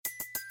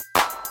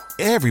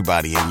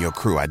Everybody in your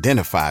crew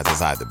identifies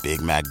as either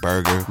Big Mac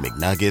Burger,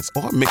 McNuggets,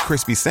 or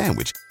McCrispy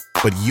Sandwich.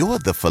 But you're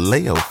the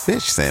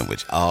Filet-O-Fish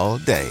Sandwich all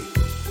day.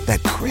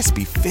 That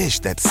crispy fish,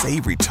 that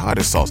savory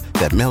tartar sauce,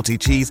 that melty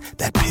cheese,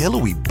 that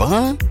pillowy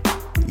bun.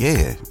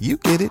 Yeah, you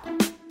get it.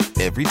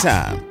 Every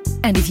time.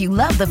 And if you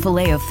love the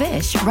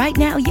Filet-O-Fish, right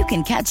now you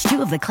can catch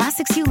two of the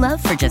classics you love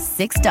for just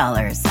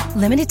 $6.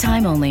 Limited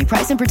time only.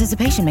 Price and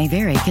participation may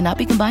vary. Cannot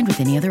be combined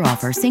with any other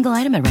offer. Single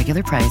item at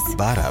regular price.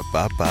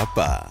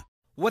 Ba-da-ba-ba-ba.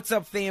 What's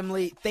up,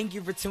 family? Thank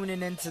you for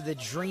tuning in to the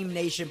Dream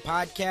Nation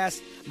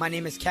podcast. My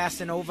name is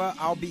Casanova.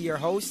 I'll be your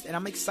host, and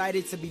I'm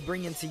excited to be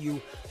bringing to you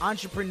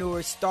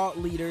entrepreneurs, thought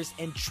leaders,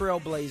 and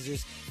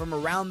trailblazers from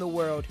around the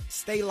world.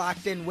 Stay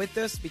locked in with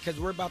us because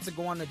we're about to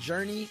go on a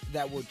journey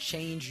that will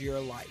change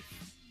your life.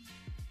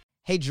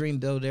 Hey, Dream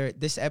Builder.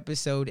 This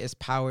episode is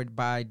powered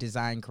by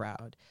Design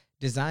Crowd.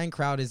 Design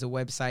Crowd is a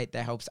website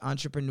that helps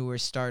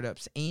entrepreneurs,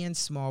 startups, and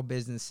small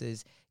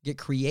businesses get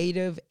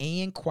creative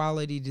and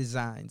quality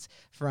designs,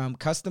 from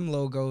custom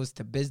logos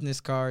to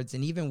business cards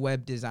and even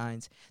web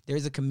designs.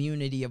 There's a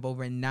community of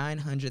over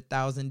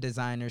 900,000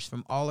 designers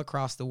from all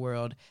across the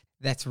world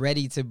that's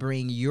ready to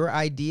bring your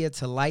idea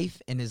to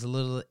life in as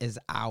little as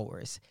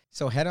hours.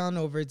 So head on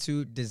over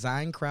to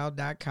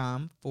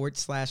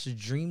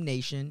designcrowd.com/Dream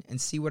Nation and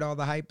see what all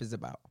the hype is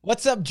about.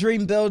 What's up,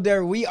 Dream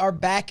Builder? We are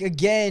back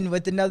again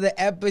with another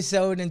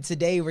episode, and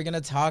today we're going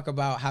to talk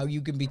about how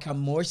you can become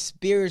more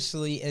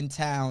spiritually in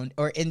sound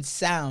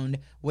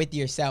with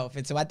yourself.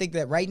 And so I think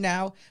that right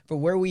now, for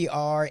where we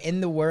are in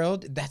the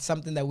world, that's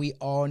something that we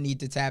all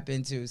need to tap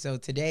into. So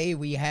today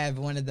we have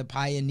one of the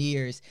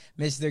pioneers,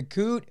 Mr.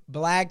 Kute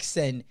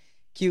Blackson.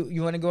 Kute,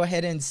 you want to go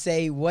ahead and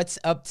say what's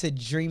up to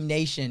Dream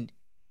Nation?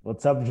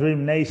 What's up,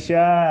 Dream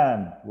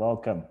Nation?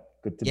 Welcome.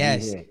 Good to be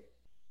here.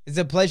 It's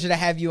a pleasure to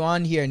have you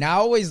on here. Now, I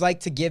always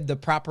like to give the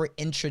proper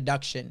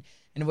introduction.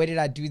 And the way that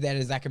I do that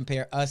is I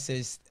compare us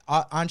as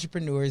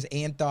entrepreneurs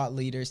and thought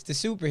leaders to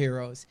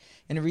superheroes.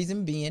 And the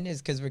reason being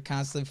is because we're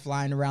constantly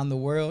flying around the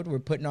world. We're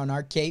putting on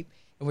our cape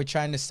and we're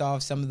trying to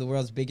solve some of the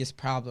world's biggest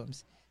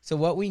problems. So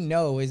what we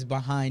know is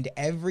behind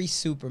every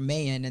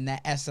Superman and that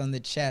S on the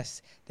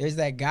chest, there's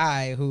that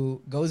guy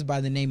who goes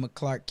by the name of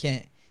Clark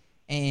Kent.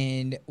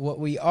 And what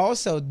we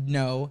also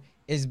know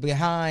is what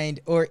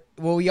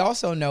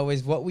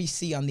we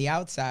see on the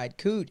outside.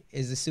 Kute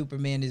is a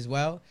Superman as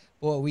well.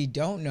 But what we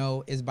don't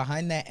know is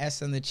behind that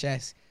S on the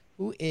chest,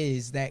 who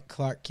is that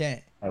Clark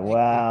Kent?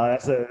 Wow,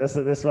 that's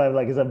why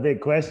it's a big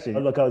question.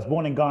 Look, I was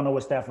born in Ghana,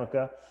 West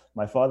Africa.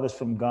 My father's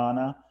from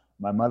Ghana.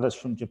 My mother's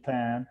from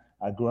Japan.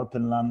 I grew up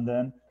in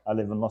London. I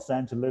live in Los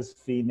Angeles,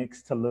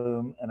 Phoenix,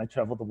 Tulum, and I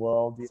travel the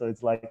world. So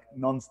it's like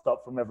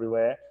nonstop from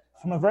everywhere.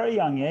 From a very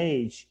young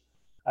age,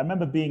 I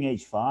remember being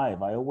age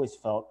 5, I always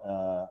felt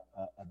a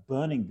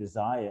burning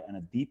desire and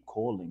a deep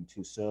calling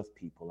to serve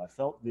people. I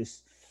felt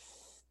this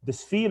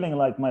feeling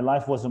like my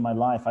life wasn't my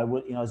life. I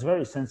was a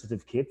very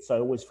sensitive kid, so I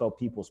always felt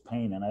people's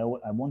pain, and I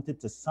wanted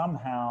to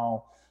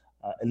somehow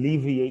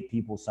alleviate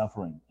people's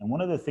suffering. And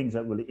one of the things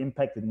that really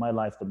impacted my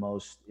life the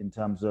most in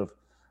terms of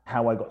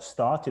how I got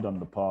started on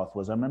the path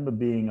was I remember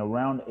being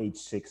around age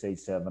 6, age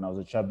 7. I was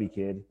a chubby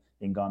kid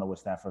in Ghana,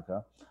 West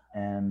Africa,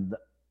 and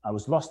I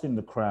was lost in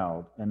the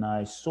crowd, and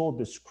I saw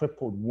this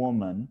crippled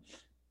woman.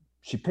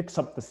 She picks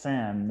up the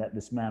sand that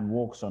this man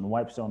walks on,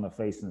 wipes it on her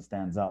face, and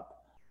stands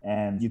up.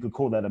 And you could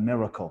call that a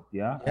miracle,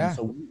 yeah? And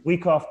so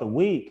week after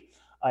week,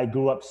 I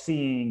grew up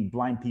seeing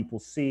blind people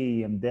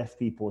see and deaf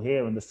people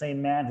hear. And the same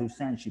man whose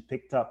sand she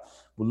picked up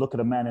would look at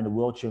a man in a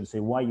wheelchair and say,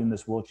 "Why are you in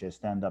this wheelchair?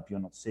 Stand up,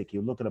 you're not sick." He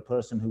would look at a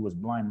person who was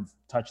blind,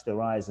 touch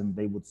their eyes, and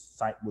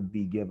sight would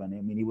be given.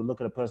 I mean, he would look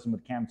at a person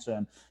with cancer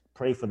and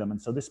pray for them.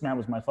 And so this man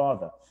was my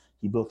father.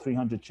 He built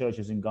 300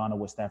 churches in Ghana,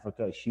 West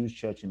Africa, a huge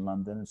church in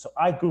London. And so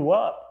I grew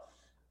up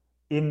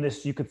in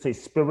this, you could say,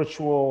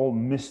 spiritual,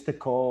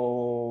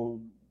 mystical,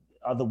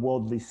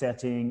 otherworldly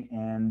setting.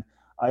 And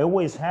I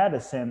always had a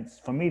sense,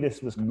 for me,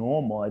 this was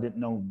normal. I didn't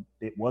know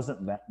it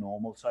wasn't that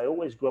normal. So I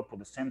always grew up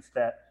with a sense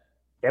that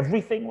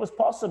everything was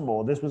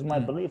possible. This was my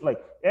belief,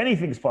 like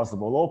anything's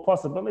possible. All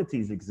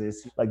possibilities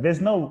exist. Like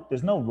there's no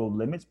real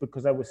limits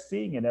because I was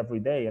seeing it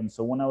every day. And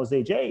so when I was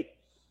age 8,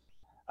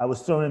 I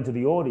was thrown into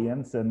the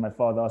audience, and my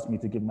father asked me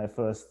to give my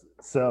first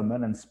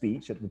sermon and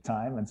speech at the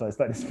time. And so I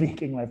started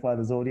speaking my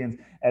father's audience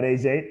at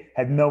age 8,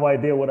 had no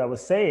idea what I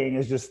was saying.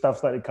 It's just stuff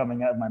started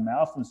coming out of my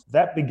mouth. And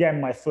that began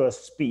my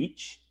first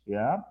speech.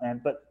 Yeah.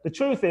 But the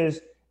truth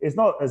is, it's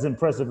not as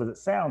impressive as it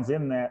sounds,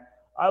 in that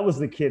I was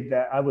the kid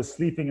that I was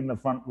sleeping in the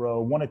front row,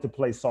 wanted to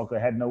play soccer,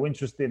 had no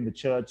interest in the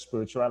church,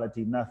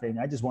 spirituality, nothing.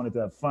 I just wanted to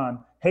have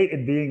fun,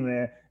 hated being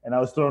there. And I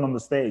was thrown on the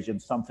stage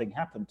and something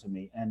happened to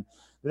me. And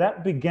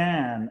that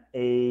began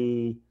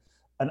an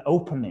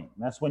opening.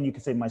 That's when you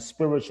could say my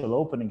spiritual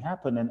opening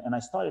happened. And I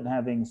started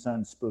having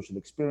some spiritual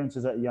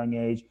experiences at a young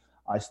age.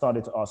 I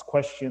started to ask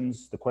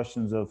questions, the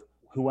questions of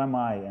who am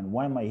I and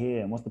why am I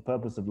here and what's the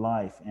purpose of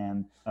life?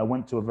 And I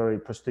went to a very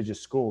prestigious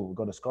school,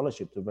 got a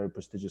scholarship to a very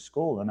prestigious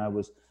school. And I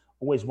was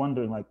always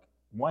wondering, like,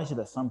 why is it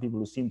that some people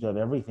who seem to have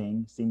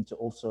everything seem to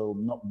also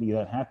not be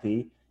that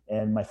happy?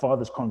 And my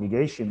father's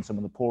congregation, some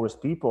of the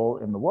poorest people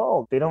in the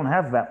world, they don't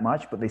have that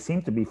much, but they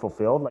seem to be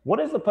fulfilled. Like, what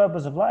is the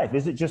purpose of life?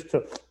 Is it just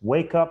to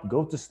wake up,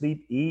 go to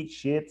sleep, eat,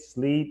 shit,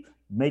 sleep,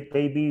 make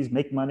babies,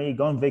 make money,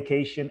 go on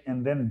vacation,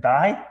 and then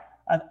die?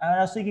 And I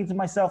was thinking to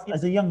myself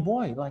as a young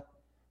boy, like,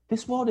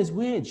 this world is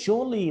weird.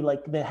 Surely,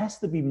 like, there has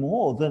to be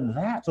more than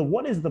that. So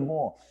what is the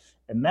more?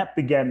 And that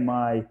began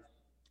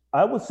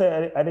I would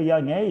say at a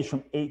young age,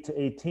 from 8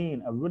 to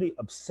 18, a really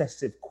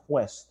obsessive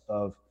quest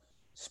of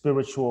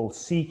spiritual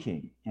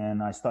seeking.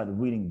 And I started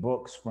reading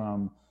books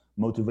from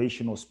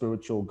motivational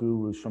spiritual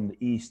gurus from the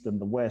East and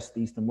the West,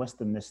 East and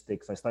Western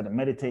mystics. I started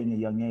meditating at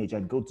a young age.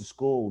 I'd go to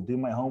school, do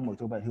my homework,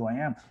 talk about who I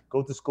am,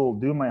 go to school,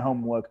 do my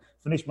homework,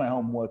 finish my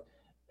homework.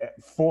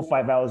 4 or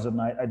 5 hours a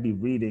night, I'd be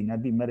reading,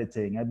 I'd be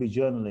meditating, I'd be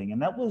journaling.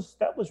 And that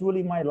was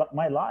really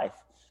my life.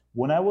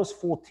 When I was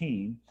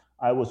 14,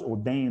 I was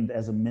ordained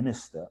as a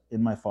minister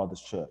in my father's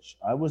church.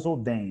 I was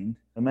ordained.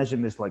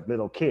 Imagine this like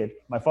little kid.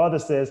 My father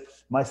says,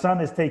 my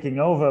son is taking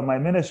over my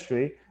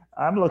ministry.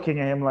 I'm looking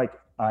at him like,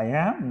 I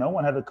am? No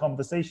one had a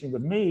conversation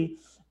with me.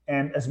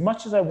 And as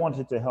much as I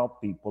wanted to help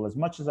people, as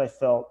much as I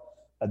felt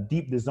a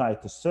deep desire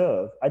to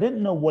serve, I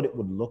didn't know what it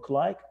would look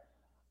like.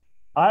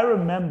 I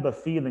remember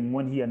feeling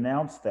when he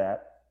announced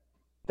that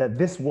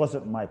this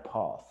wasn't my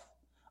path.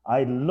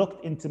 I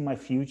looked into my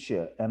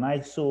future and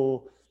I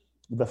saw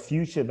the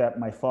future that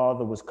my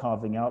father was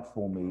carving out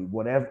for me.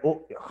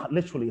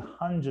 Literally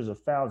hundreds of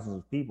thousands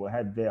of people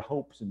had their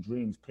hopes and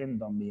dreams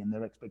pinned on me and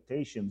their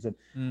expectations.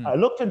 And I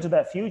looked into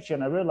that future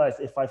and I realized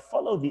if I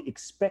follow the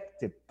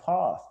expected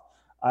path,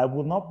 I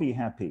will not be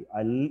happy.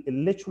 It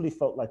literally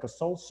felt like a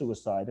soul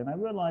suicide. And I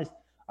realized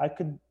I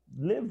could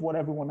live what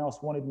everyone else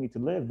wanted me to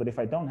live, but if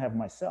I don't have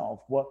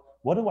myself,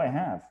 what do I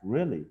have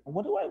really?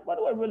 What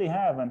do I really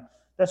have? And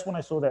that's when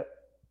I saw that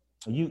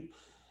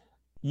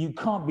you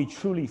can't be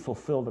truly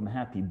fulfilled and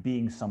happy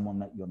being someone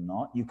that you're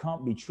not. You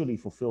can't be truly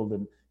fulfilled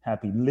and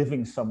happy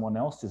living someone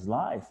else's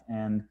life.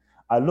 And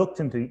I looked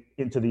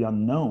into the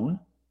unknown,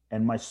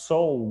 and my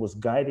soul was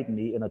guiding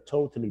me in a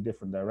totally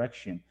different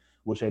direction,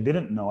 which I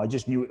didn't know. I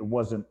just knew it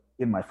wasn't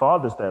in my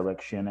father's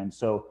direction. And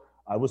so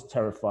I was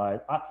terrified.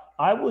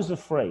 I was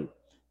afraid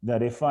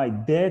that if I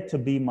dared to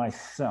be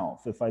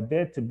myself, if I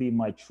dared to be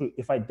my truth,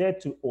 if I dared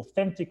to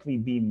authentically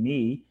be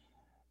me,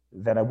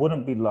 that I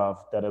wouldn't be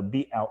loved, that I'd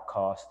be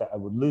outcast, that I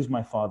would lose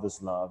my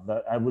father's love,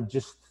 that I would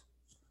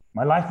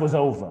my life was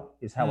over,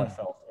 is how I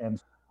felt.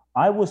 And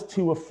I was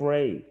too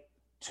afraid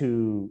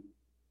to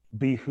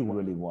be who I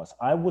really was.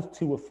 I was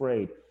too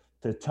afraid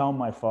to tell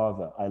my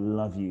father, I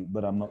love you,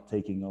 but I'm not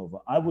taking over.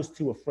 I was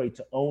too afraid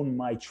to own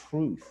my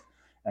truth.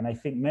 And I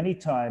think many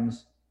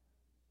times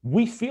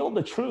we feel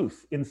the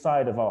truth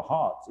inside of our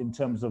hearts in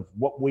terms of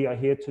what we are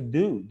here to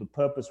do, the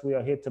purpose we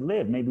are here to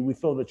live. Maybe we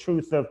feel the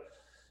truth of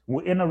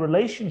we're in a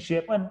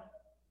relationship and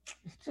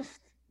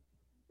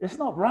it's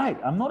not right.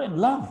 I'm not in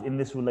love in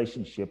this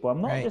relationship, or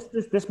I'm not, right.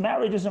 This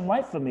marriage isn't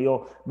right for me.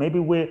 Or maybe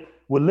we're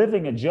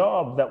living a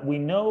job that we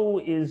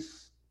know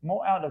is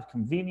more out of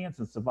convenience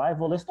and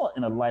survival. It's not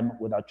in alignment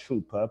with our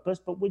true purpose,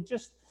 but we're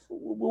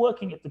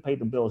working it to pay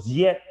the bills.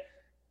 Yet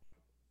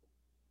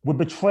we're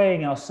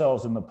betraying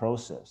ourselves in the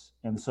process.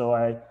 And so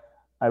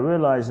I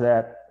realized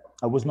that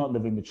I was not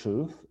living the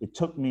truth. It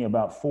took me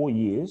about 4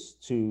 years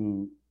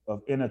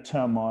of inner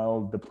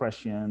turmoil,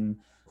 depression,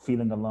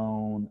 feeling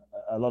alone,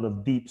 a lot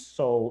of deep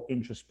soul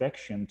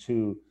introspection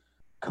to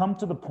come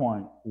to the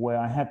point where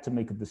I had to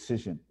make a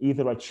decision.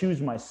 Either I choose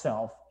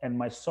myself and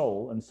my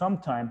soul, and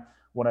sometimes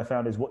what I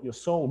found is what your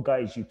soul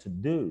guides you to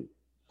do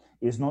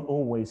is not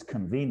always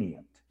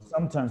convenient.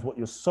 Sometimes what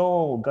your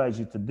soul guides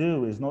you to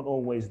do is not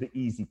always the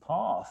easy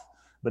path,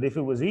 but if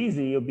it was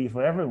easy, it would be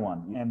for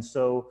everyone. And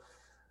so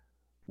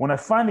when I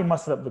finally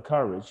mustered up the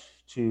courage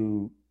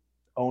to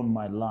own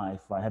my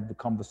life, I had the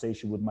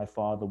conversation with my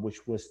father,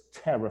 which was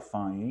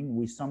terrifying.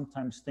 We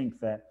sometimes think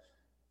that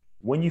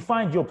when you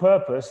find your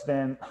purpose,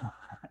 then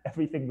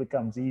everything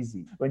becomes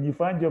easy. When you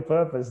find your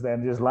purpose,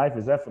 then just life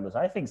is effortless.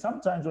 I think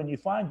sometimes when you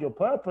find your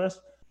purpose,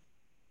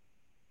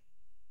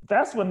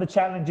 that's when the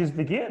challenges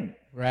begin.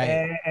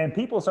 Right. And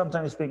people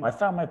sometimes think, I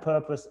found my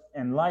purpose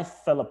and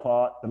life fell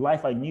apart. The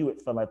life I knew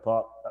it fell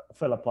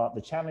apart.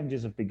 The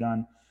challenges have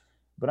begun.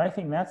 But I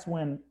think that's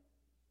when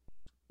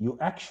you're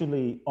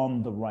actually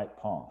on the right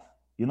path.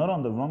 You're not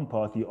on the wrong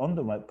path, you're on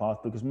the right path,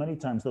 because many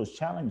times those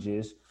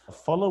challenges,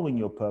 following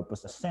your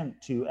purpose, are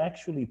sent to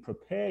actually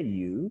prepare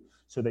you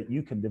so that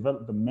you can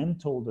develop the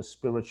mental, the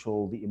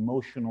spiritual, the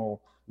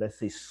emotional, let's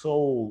say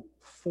soul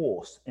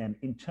force and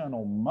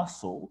internal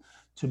muscle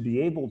to be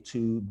able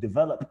to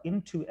develop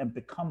into and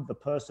become the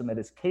person that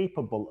is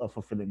capable of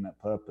fulfilling that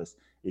purpose.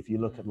 If you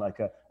look at like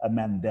a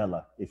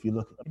Mandela,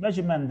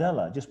 imagine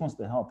Mandela just wants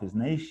to help his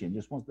nation,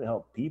 just wants to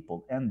help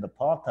people end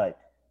apartheid.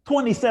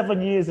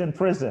 27 years in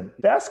prison.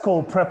 That's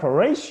called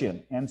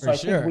preparation. And so I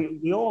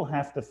think we all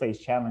have to face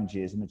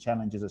challenges, and the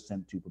challenges are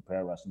sent to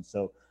prepare us. And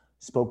so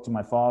spoke to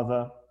my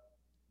father.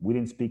 We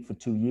didn't speak for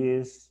 2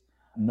 years.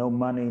 No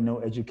money,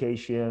 no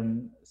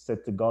education.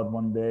 Said to God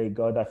one day,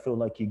 God, I feel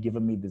like you've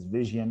given me this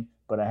vision.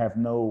 but I have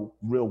no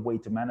real way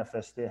to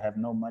manifest it. I have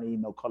no money,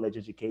 no college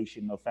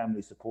education, no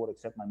family support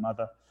except my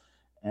mother.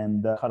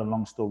 And cut a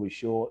long story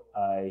short,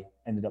 I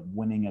ended up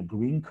winning a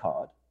green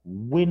card.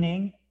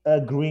 Winning a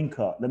green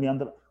card.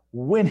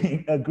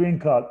 Winning a green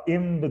card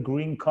in the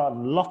green card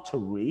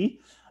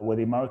lottery, where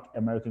the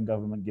American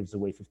government gives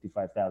away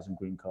 55,000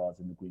 green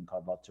cards in the green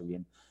card lottery.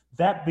 And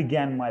that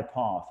began my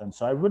path. And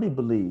so I really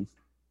believe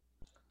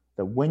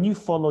that when you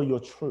follow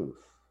your truth,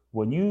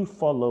 when you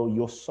follow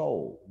your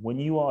soul, when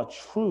you are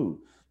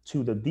true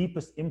to the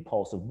deepest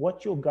impulse of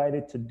what you're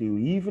guided to do,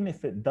 even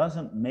if it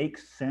doesn't make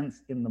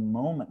sense in the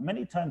moment,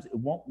 many times it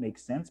won't make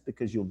sense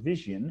because your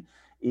vision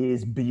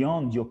is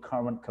beyond your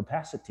current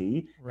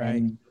capacity. Right.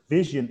 And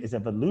vision is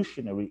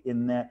evolutionary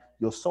in that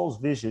your soul's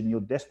vision,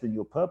 your destiny,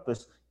 your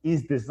purpose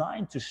is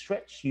designed to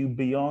stretch you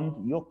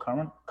beyond your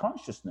current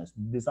consciousness,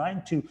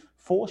 designed to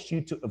force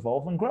you to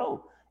evolve and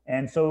grow.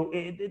 And so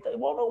it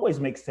won't always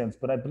make sense,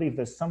 but I believe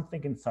there's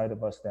something inside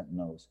of us that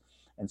knows.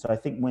 And so I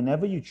think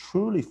whenever you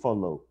truly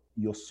follow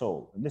your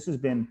soul, and this has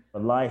been a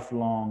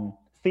lifelong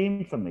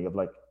theme for me of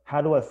like,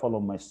 how do I follow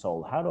my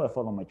soul? How do I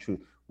follow my truth?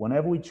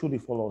 Whenever we truly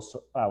follow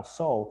our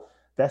soul,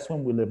 that's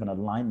when we live in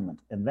alignment.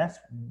 And that's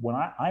when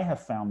I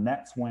have found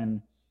that's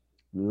when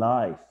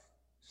life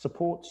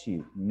supports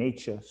you,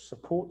 nature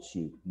supports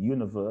you,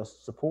 universe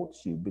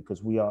supports you,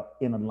 because we are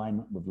in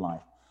alignment with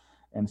life.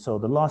 And so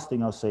the last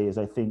thing I'll say is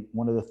I think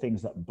one of the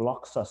things that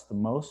blocks us the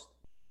most,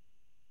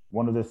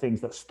 one of the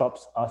things that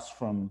stops us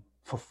from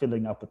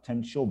fulfilling our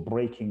potential,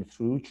 breaking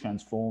through,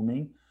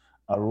 transforming,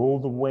 are all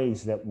the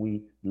ways that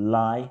we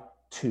lie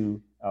to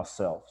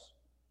ourselves.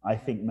 I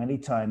think many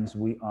times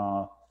we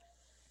are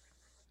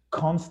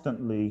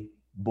constantly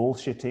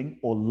bullshitting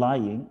or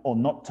lying or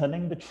not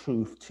telling the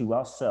truth to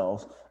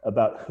ourselves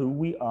about who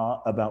we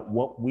are, about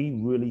what we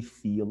really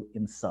feel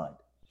inside.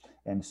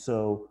 And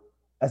so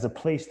as a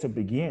place to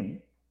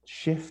begin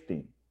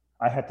shifting,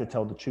 I had to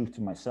tell the truth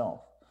to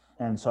myself.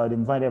 And so I'd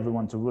invite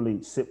everyone to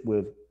really sit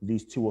with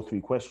these 2 or 3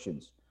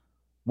 questions.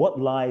 What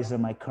lies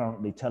am I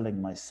currently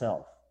telling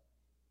myself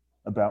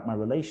about my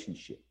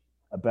relationship,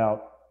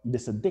 about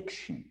this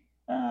addiction?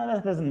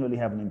 That doesn't really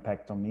have an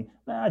impact on me.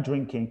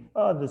 Drinking,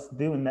 this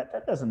doing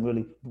that doesn't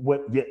really,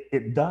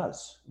 it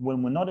does.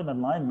 When we're not in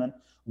alignment,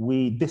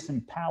 we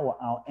disempower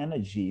our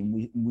energy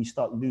and we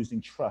start losing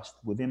trust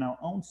within our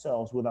own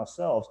selves, with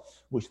ourselves,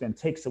 which then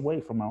takes away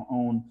from our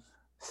own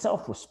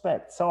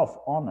self-respect,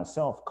 self-honor,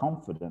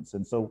 self-confidence.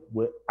 And so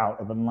we're out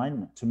of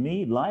alignment. To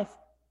me, life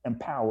and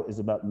power is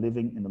about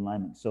living in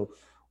alignment. So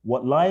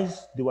what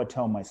lies do I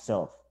tell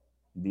myself?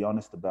 Be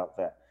honest about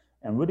that.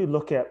 And really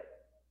look at,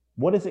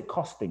 what is it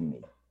costing me?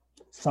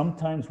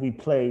 Sometimes we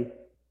play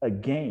a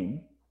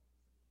game,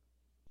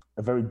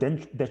 a very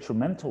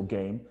detrimental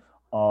game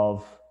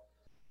of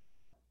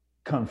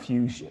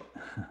confusion.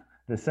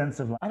 The sense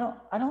of, I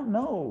don't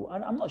know.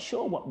 I'm not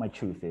sure what my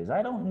truth is.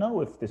 I don't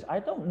know if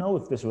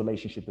this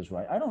relationship is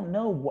right. I don't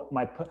know what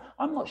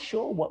I'm not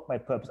sure what my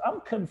purpose. I'm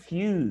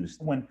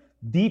confused, when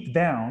deep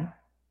down,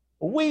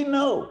 we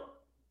know.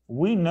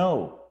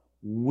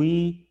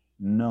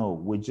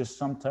 We're just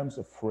sometimes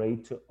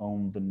afraid to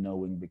own the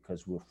knowing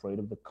because we're afraid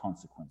of the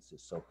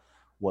consequences. So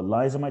what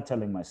lies am I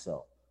telling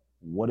myself?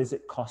 What is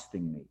it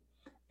costing me?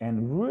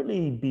 And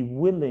really be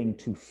willing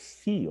to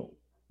feel.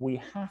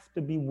 We have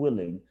to be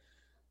willing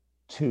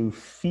to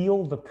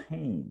feel the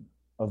pain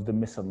of the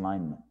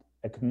misalignment.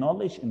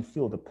 Acknowledge and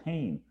feel the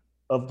pain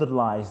of the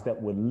lies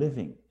that we're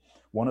living.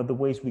 One of the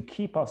ways we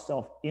keep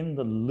ourselves in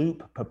the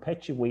loop,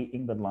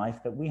 perpetuating the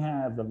life that we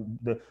have,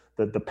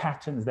 the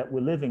patterns that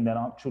we're living that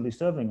aren't truly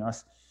serving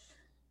us,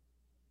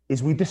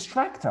 is we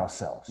distract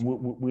ourselves.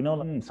 We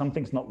know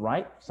something's not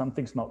right,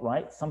 something's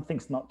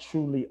not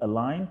truly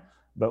aligned,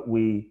 but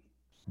we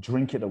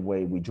drink it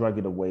away, we drug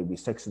it away, we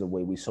sex it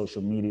away, we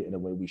social media it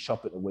away, we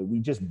shop it away. We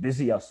just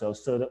busy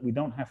ourselves so that we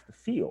don't have to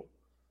feel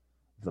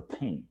the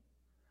pain.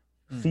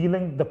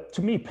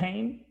 To me,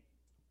 pain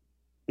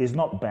is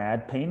not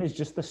bad. Pain is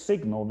just a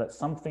signal that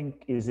something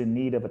is in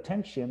need of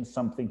attention,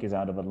 something is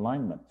out of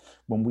alignment.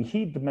 When we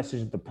heed the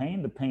message of the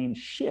pain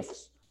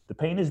shifts. The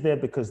pain is there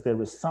because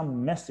there is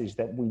some message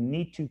that we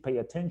need to pay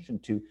attention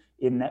to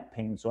in that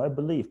pain. So I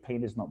believe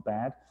pain is not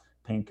bad.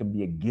 Pain can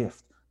be a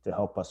gift to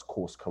help us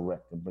course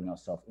correct and bring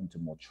ourselves into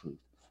more truth.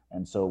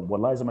 And so what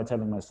lies am I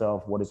telling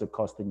myself? What is it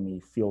costing me?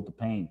 Feel the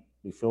pain.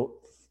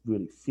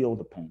 Really feel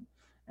the pain.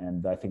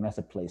 And I think that's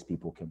a place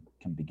people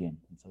can begin.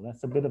 And so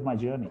that's a bit of my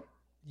journey.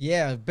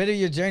 Yeah, a bit of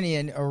your journey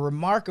and a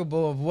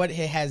remarkable of what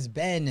it has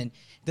been. And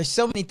there's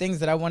so many things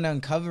that I want to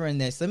uncover in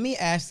this. Let me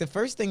ask, the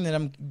first thing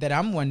that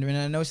I'm wondering,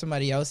 and I know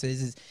somebody else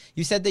is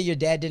you said that your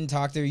dad didn't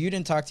talk to her. You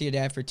didn't talk to your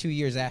dad for 2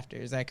 years after.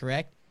 Is that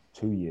correct?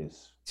 2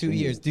 years. 2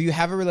 years. Do you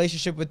have a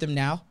relationship with him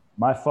now?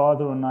 My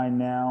father and I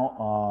now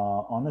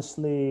are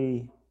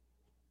honestly,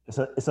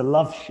 it's a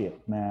love ship,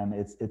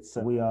 man.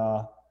 We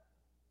are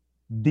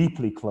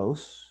deeply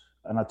close.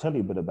 And I'll tell you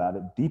a bit about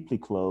it. Deeply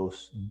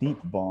close, deep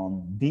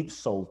bond, deep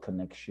soul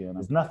connection.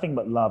 There's nothing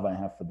but love I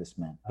have for this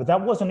man. But that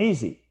wasn't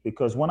easy,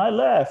 because when I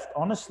left,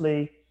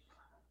 honestly,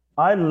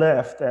 I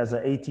left as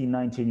an 18,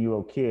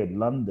 19-year-old kid,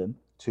 London,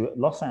 to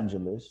Los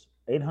Angeles,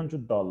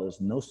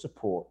 $800, no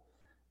support.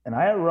 And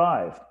I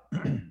arrived.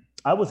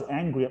 I was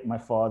angry at my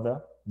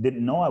father,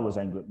 didn't know I was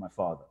angry at my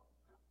father.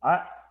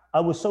 I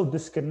was so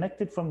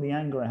disconnected from the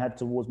anger I had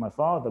towards my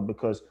father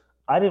because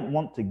I didn't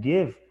want to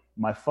give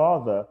my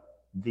father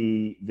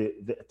the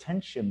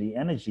attention, the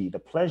energy, the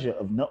pleasure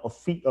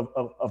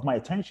of my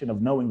attention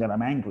of knowing that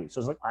I'm angry. So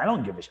it's like, I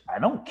don't give a shit. I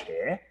don't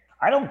care.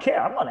 I don't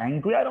care. I'm not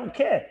angry. I don't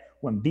care.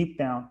 When deep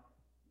down,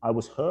 I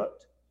was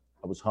hurt.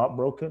 I was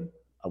heartbroken.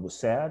 I was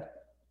sad.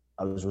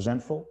 I was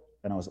resentful,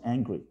 and I was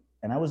angry,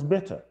 and I was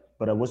bitter,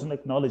 but I wasn't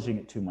acknowledging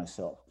it to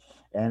myself.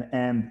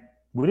 And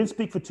we didn't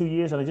speak for 2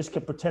 years, and I just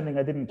kept pretending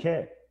I didn't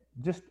care.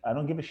 I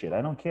don't give a shit.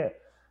 I don't care.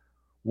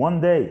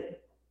 One day,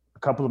 a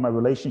couple of my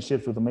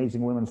relationships with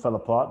amazing women fell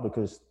apart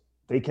because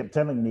they kept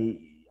telling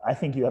me, I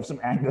think you have some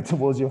anger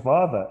towards your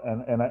father.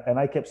 And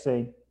I kept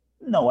saying,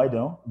 no, I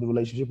don't. The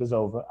relationship is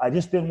over. I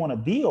just didn't want to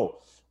deal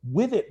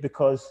with it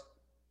because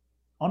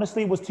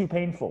honestly, it was too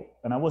painful.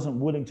 And I wasn't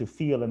willing to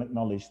feel and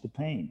acknowledge the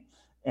pain.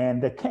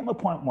 And there came a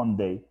point one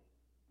day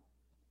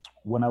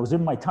when I was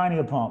in my tiny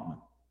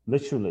apartment,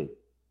 literally,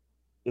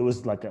 it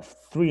was like a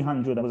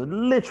 300, it was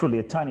literally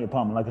a tiny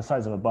apartment, like the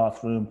size of a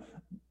bathroom,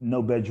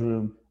 no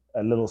bedroom,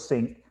 a little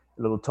sink,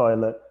 a little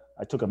toilet.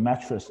 I took a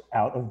mattress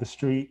out of the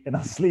street and I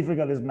was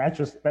sleeping on this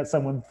mattress that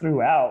someone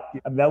threw out.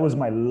 And that was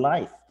my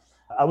life.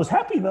 I was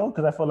happy though,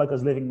 because I felt like I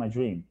was living my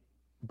dream.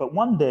 But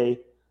one day,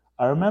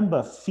 I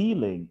remember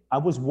feeling, I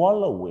was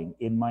wallowing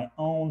in my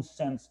own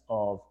sense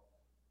of,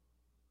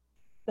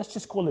 let's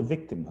just call it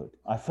victimhood.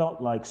 I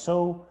felt like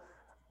so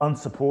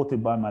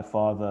unsupported by my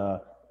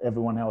father.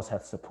 Everyone else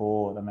had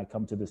support, and I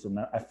come to this, and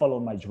I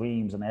follow my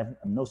dreams, and I have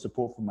no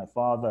support from my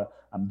father.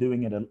 I'm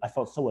doing it. I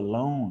felt so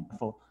alone. I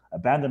felt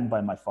abandoned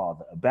by my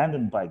father,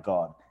 abandoned by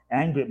God,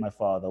 angry at my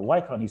father.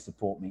 Why can't he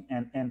support me?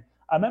 And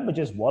I remember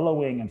just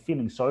wallowing and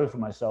feeling sorry for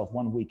myself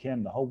one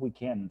weekend, the whole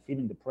weekend, and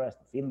feeling depressed,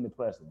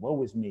 and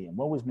woe is me, and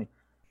woe is me.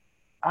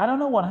 I don't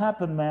know what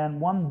happened, man.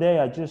 One day,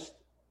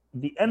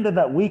 the end of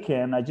that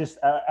weekend,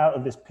 out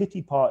of this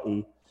pity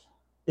party,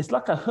 it's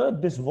like I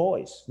heard this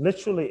voice.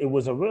 Literally, it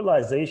was a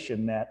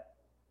realization that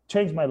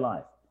changed my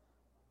life.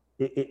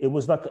 It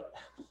was like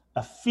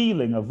a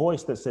feeling, a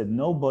voice that said,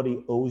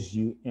 nobody owes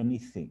you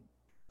anything.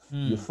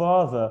 Your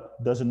father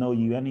doesn't owe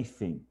you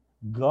anything.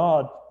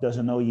 God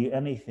doesn't owe you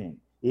anything.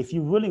 If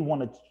you really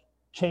want to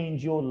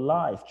change your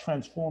life,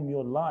 transform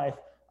your life,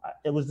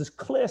 it was this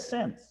clear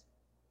sense.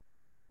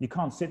 You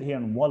can't sit here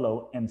and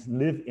wallow and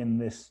live in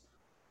this,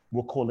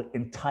 we'll call it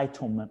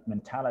entitlement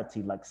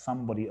mentality, like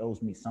somebody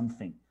owes me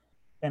something.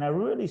 And I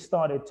really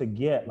started to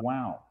get,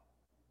 wow,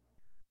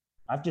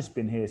 I've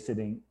been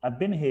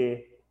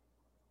here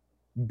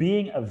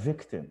being a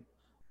victim.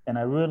 And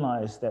I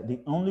realized that the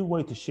only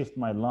way to shift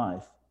my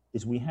life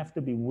is we have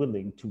to be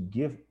willing to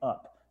give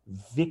up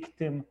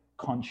victim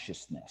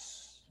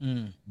consciousness.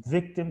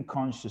 Victim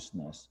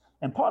consciousness.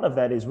 And part of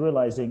that is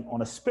realizing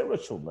on a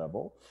spiritual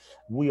level,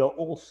 we are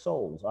all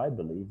souls. I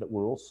believe that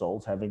we're all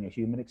souls having a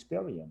human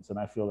experience. And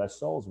I feel as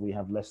souls, we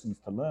have lessons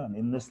to learn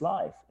in this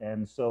life.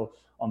 And so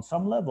on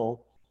some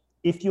level,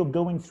 if you're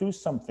going through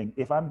something,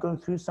 if I'm going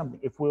through something,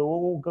 if we're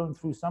all going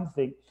through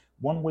something,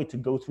 one way to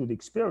go through the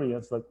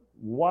experience, like,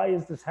 why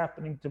is this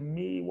happening to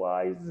me?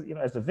 Why is this,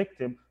 as a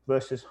victim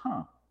versus,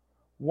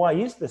 why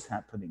is this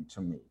happening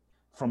to me?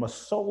 From a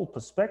soul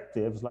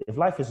perspective, like if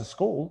life is a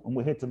school and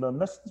we're here to learn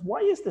lessons,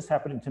 why is this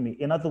happening to me?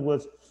 In other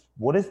words,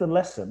 what is the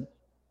lesson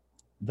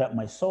that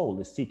my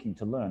soul is seeking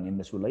to learn in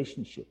this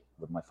relationship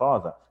with my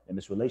father, in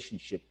this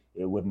relationship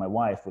with my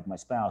wife, with my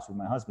spouse, with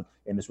my husband,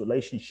 in this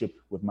relationship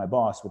with my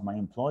boss, with my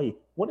employee?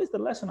 What is the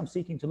lesson I'm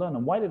seeking to learn?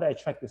 And why did I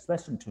attract this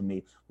lesson to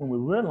me? When we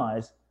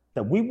realize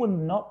that we would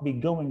not be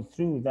going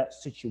through that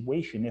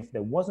situation if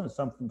there wasn't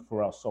something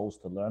for our souls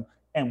to learn,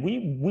 and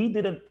we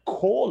didn't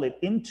call it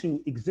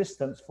into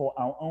existence for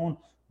our own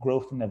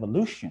growth and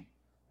evolution.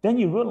 Then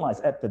you realize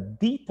at the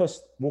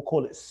deepest, we'll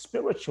call it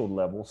spiritual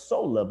level,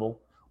 soul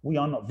level, we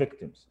are not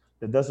victims.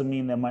 That doesn't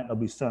mean there might not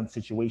be certain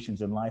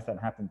situations in life that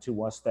happen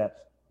to us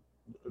that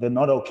they're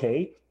not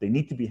okay. They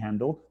need to be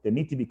handled. There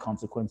need to be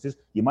consequences.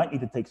 You might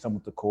need to take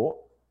someone to court,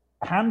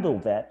 handle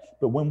that.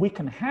 But when we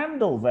can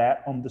handle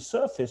that on the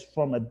surface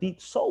from a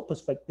deep soul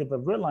perspective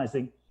of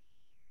realizing,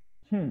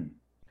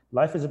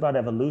 life is about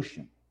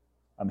evolution.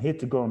 I'm here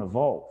to grow and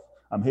evolve.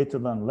 I'm here to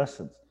learn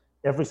lessons.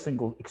 Every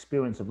single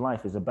experience of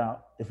life is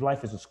about, if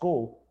life is a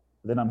school,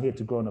 then I'm here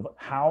to grow and evolve.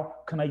 How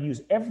can I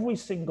use every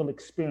single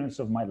experience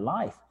of my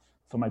life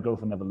for my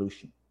growth and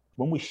evolution?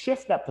 When we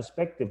shift that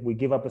perspective, we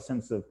give up a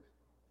sense of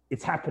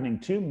it's happening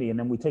to me, and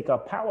then we take our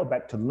power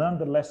back to learn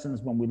the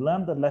lessons. When we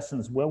learn the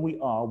lessons where we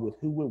are, with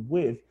who we're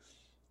with,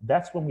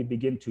 that's when we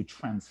begin to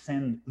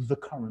transcend the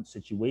current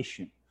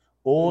situation.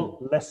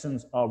 All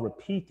lessons are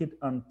repeated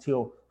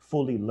until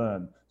fully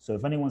learned. So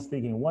if anyone's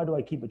thinking, why do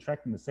I keep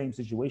attracting the same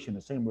situation,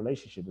 the same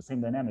relationship, the same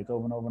dynamic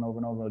over and over and over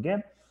and over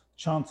again?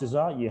 chances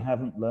are you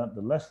haven't learned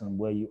the lesson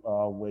where you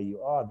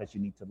are that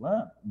you need to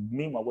learn.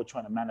 Meanwhile, we're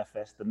trying to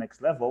manifest the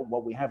next level.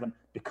 Well, we haven't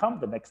become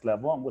the next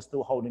level and we're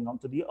still holding on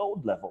to the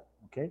old level,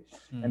 okay?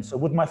 And so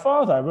with my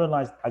father, I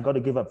realized I got to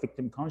give up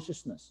victim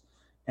consciousness.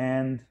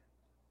 And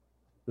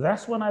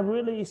that's when I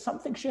really,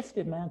 something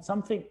shifted, man.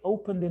 Something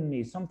opened in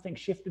me, something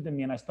shifted in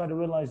me. And I started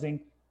realizing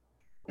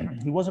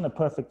he wasn't a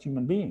perfect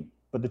human being.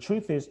 But the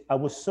truth is, I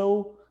was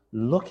so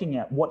looking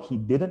at what he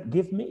didn't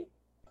give me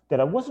that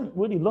I wasn't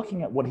really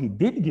looking at what he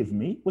did give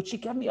me, which he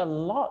gave me a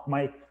lot.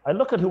 I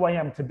look at who I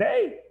am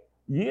today,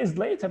 years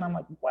later, and I'm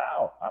like,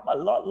 wow, I'm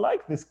a lot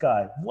like this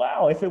guy.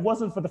 Wow, if it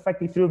wasn't for the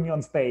fact he threw me on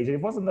stage, if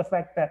it wasn't the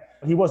fact that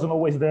he wasn't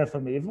always there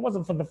for me, if it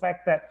wasn't for the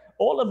fact that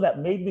all of that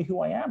made me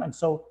who I am. And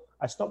so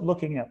I stopped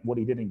looking at what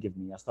he didn't give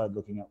me. I started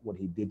looking at what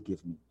he did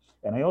give me.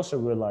 And I also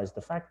realized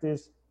the fact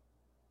is,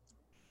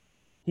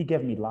 he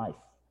gave me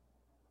life.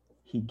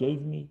 He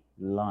gave me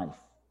life.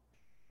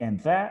 And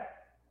that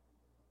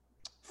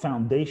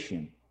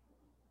foundation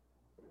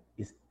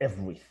is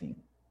everything.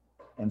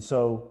 And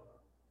so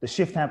the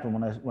shift happened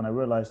when I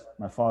realized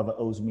my father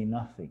owes me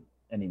nothing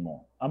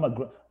anymore. I'm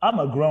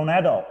a grown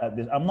adult at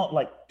this. I'm not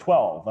like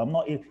 12.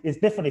 It's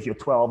different if you're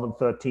 12 and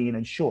 13,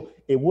 and sure,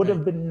 it would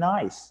have been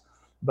nice.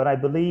 But I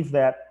believe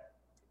that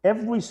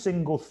every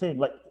single thing,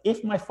 like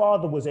if my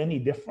father was any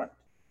different,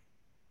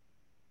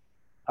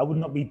 I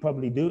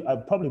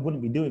probably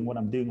wouldn't be doing what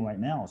I'm doing right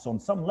now. So on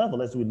some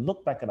level, as we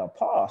look back at our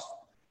past,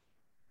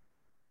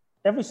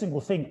 every single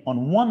thing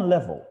on one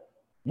level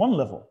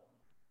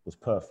was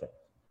perfect.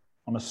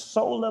 On a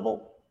soul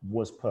level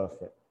was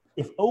perfect.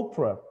 If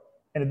Oprah,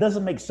 and it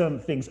doesn't make certain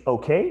things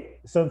okay,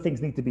 certain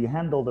things need to be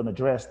handled and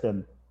addressed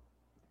and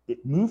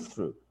it moved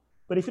through.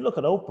 But if you look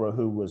at Oprah,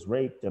 who was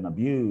raped and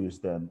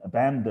abused and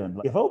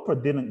abandoned, if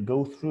Oprah didn't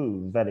go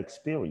through that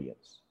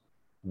experience,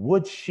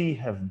 would she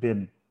have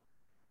been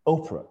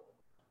Oprah?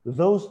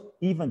 Those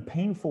even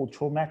painful,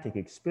 traumatic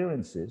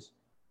experiences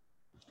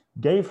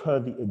gave her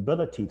the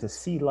ability to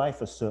see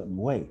life a certain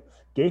way,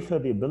 gave her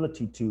the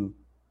ability to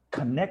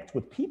connect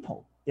with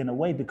people in a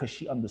way because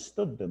she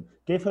understood them,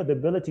 gave her the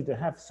ability to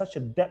have such a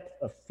depth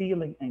of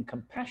feeling and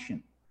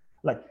compassion.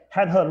 Like,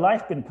 had her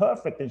life been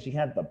perfect and she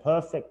had the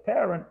perfect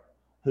parent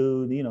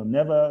who,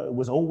 never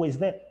was always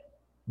there,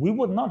 we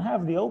would not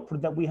have the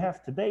Oprah that we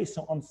have today.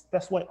 So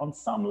that's why on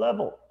some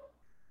level,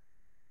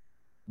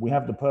 we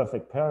have the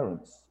perfect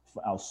parents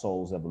for our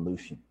soul's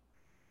evolution.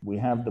 We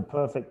have the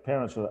perfect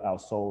parents for our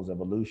soul's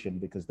evolution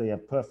because they are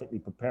perfectly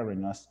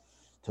preparing us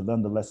to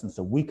learn the lessons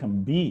so we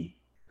can be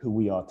who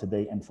we are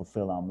today and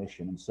fulfill our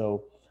mission. And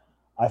so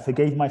I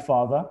forgave my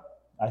father.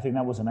 I think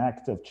that was an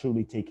act of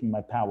truly taking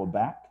my power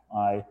back.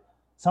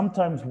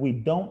 Sometimes we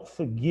don't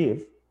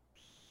forgive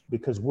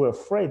because we're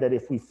afraid that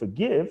if we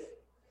forgive,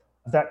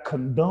 that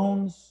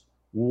condones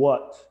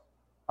what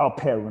our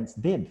parents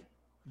did.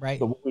 Right.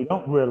 But what we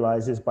don't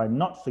realize is by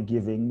not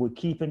forgiving, we're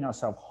keeping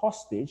ourselves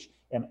hostage.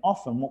 And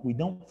often what we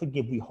don't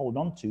forgive, we hold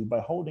on to. By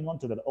holding on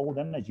to that old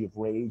energy of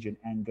rage and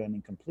anger and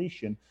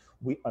incompletion,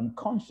 we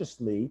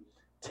unconsciously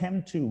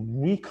tend to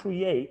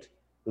recreate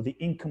the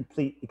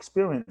incomplete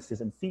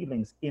experiences and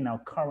feelings in our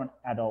current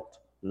adult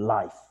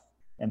life.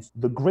 And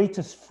the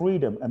greatest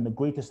freedom and the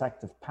greatest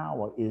act of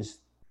power is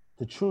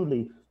to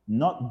truly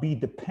not be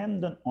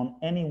dependent on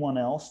anyone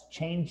else,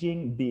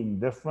 changing, being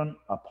different,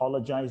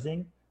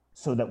 apologizing,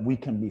 so that we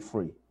can be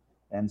free.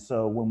 And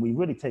so when we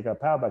really take our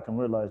power back and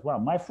realize, wow,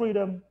 my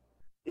freedom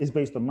is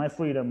based on my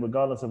freedom,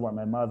 regardless of what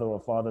my mother or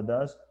father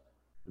does,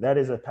 that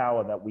is a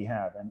power that we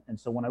have. And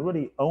so when I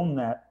really own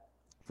that,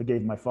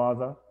 forgave my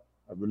father,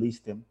 I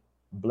released him,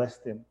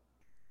 blessed him,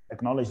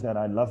 acknowledged that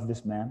I love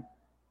this man,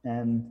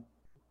 and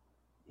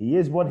he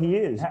is what he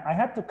is. I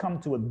had to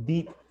come to a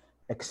deep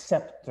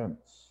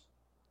acceptance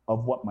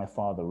of what my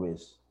father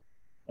is.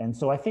 And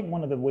so I think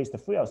one of the ways to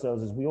free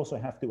ourselves is we also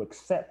have to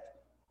accept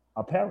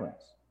our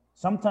parents.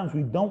 Sometimes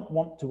we don't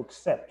want to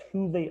accept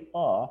who they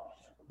are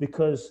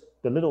because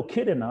the little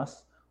kid in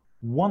us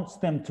wants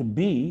them to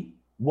be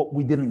what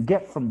we didn't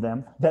get from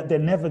them, that they're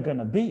never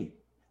gonna be.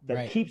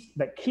 That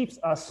keeps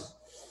us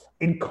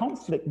in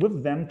conflict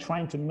with them,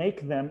 trying to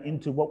make them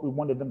into what we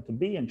wanted them to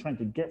be and trying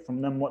to get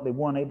from them what they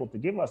weren't able to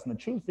give us. And the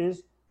truth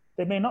is,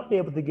 they may not be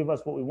able to give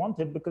us what we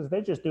wanted because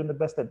they're just doing the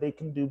best that they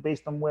can do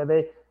based on where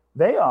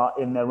they are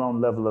in their own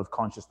level of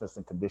consciousness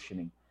and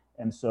conditioning.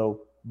 And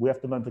so we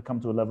have to learn to come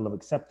to a level of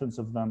acceptance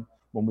of them.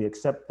 When we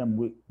accept them,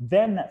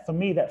 for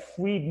me, that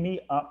freed me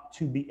up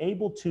to be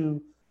able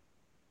to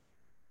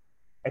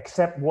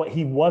accept what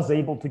he was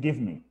able to give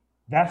me.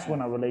 That's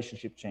when our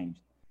relationship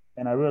changed.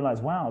 And I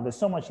realized, wow, there's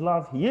so much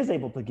love he is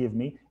able to give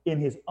me in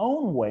his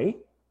own way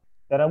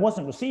that I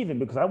wasn't receiving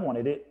because I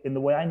wanted it in the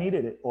way I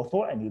needed it or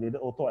thought I needed it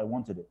or thought I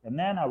wanted it. And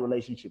then our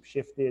relationship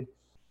shifted.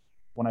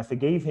 When I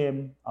forgave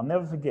him, I'll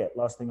never forget,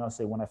 last thing I'll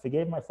say, when I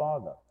forgave my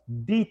father,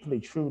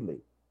 deeply, truly,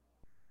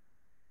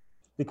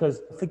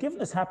 because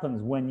forgiveness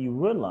happens when you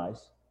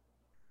realize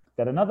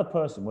that another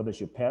person, whether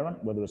it's your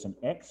parent, whether it's an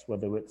ex,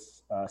 whether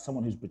it's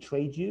someone who's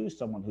betrayed you,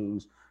 someone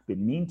who's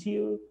been mean to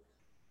you,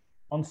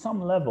 on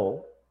some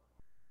level,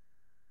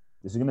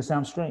 this is going to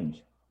sound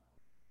strange,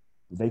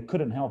 They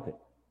couldn't help it.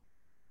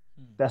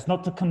 That's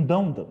not to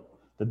condone them.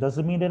 That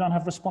doesn't mean they don't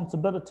have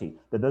responsibility.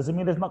 That doesn't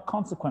mean there's not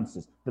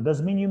consequences. That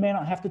doesn't mean you may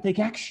not have to take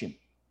action.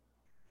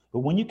 But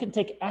when you can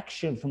take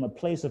action from a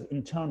place of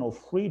internal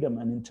freedom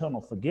and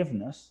internal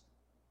forgiveness,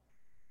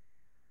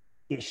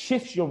 it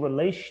shifts your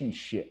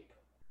relationship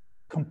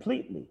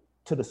completely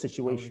to the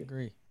situation. I would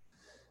agree.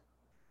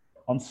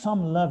 On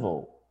some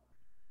level,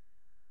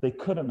 they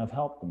couldn't have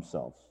helped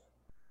themselves.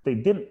 They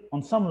didn't,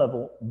 on some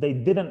level, they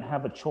didn't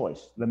have a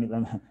choice. Let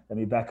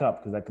me back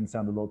up, because that can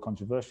sound a little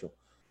controversial.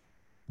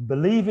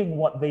 Believing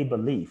what they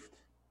believed,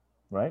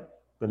 right?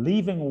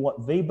 Believing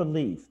what they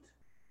believed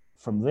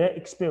from their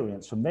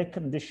experience, from their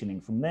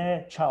conditioning, from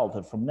their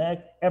childhood, from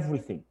their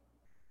everything.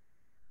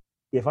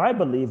 If I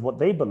believe what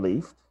they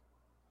believed,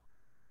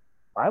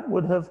 I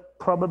would have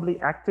probably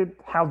acted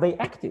how they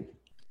acted.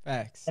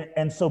 Facts.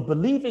 And so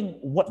believing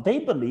what they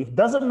believe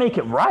doesn't make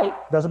it right,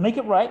 doesn't make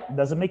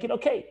it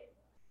okay.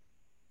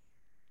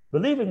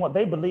 Believing what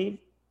they believe,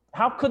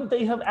 how could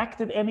they have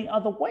acted any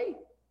other way?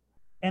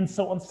 And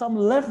so on some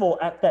level,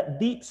 at that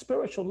deep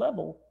spiritual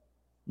level,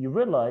 you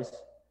realize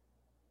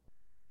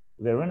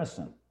they're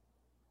innocent.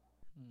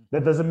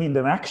 That doesn't mean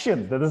their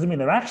actions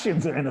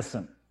are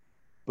innocent,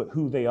 but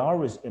who they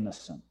are is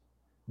innocent.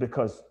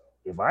 Because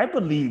if I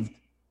believed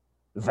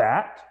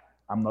that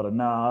I'm not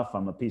enough,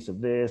 I'm a piece of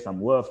this, I'm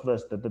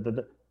worthless,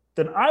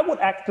 then I would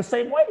act the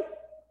same way.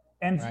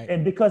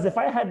 And because if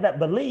I had that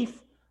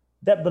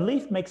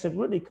belief makes it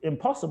really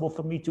impossible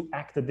for me to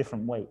act a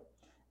different way.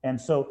 And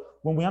so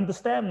when we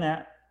understand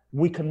that,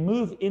 we can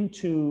move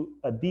into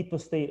a deeper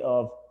state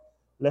of,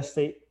 let's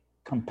say,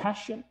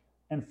 compassion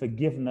and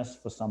forgiveness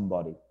for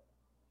somebody.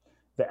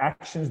 The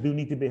actions do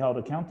need to be held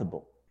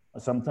accountable.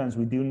 Sometimes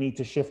we do need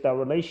to shift our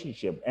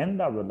relationship,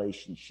 end our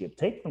relationship,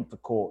 take them to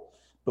court,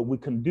 but we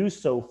can do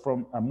so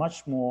from a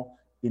much more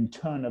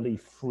internally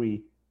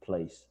free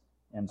place.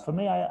 And for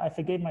me, I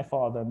forgave my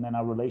father, and then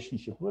our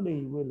relationship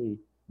really, really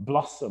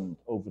blossomed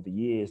over the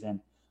years.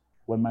 And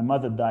when my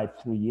mother died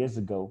 3 years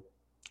ago,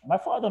 my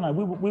father and I,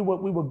 we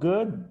were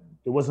good.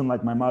 It wasn't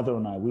like my mother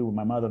and I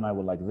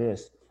were like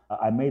this.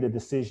 I made a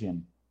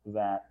decision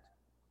that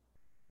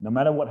no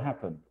matter what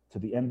happened to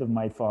the end of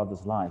my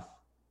father's life,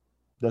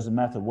 doesn't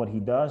matter what he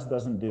does,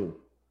 doesn't do,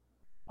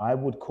 I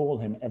would call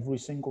him every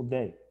single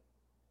day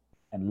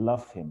and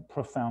love him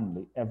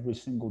profoundly every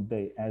single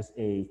day as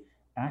an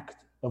act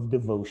of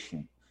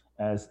devotion,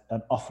 as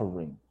an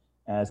offering,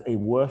 as a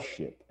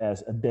worship,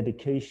 as a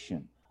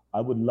dedication.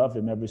 I would love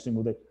him every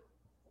single day,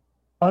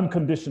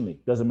 unconditionally,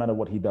 doesn't matter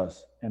what he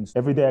does. And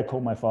every day I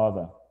call my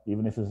father,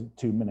 even if it's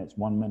 2 minutes,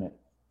 1 minute,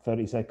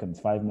 30 seconds,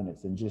 5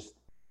 minutes, and just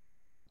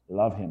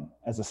love him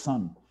as a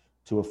son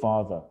to a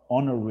father,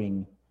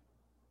 honoring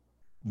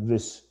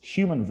this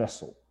human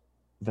vessel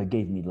that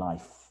gave me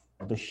life,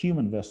 the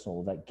human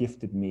vessel that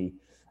gifted me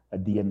a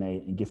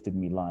DNA and gifted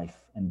me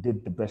life and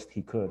did the best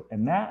he could.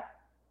 And that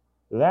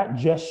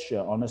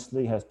gesture,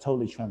 honestly, has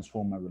totally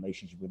transformed my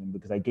relationship with him,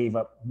 because I gave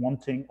up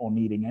wanting or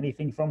needing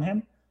anything from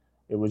him.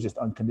 It was just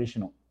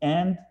unconditional.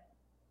 And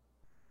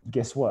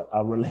guess what?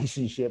 Our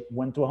relationship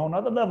went to a whole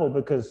nother level,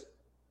 because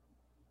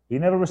he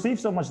never received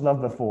so much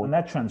love before, and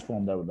that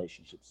transformed our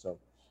relationship. So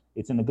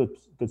it's in a good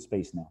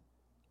space now.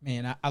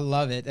 Man, I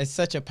love it. That's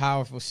such a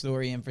powerful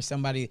story. And for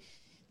somebody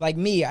like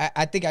me,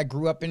 I think I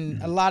grew up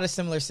in a lot of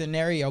similar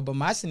scenario, but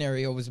my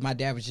scenario was my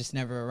dad was just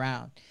never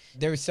around.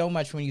 There was so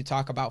much when you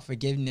talk about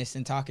forgiveness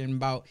and talking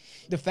about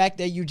the fact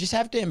that you just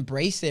have to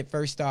embrace it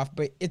first off,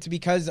 but it's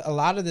because a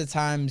lot of the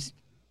times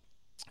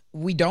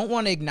we don't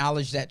want to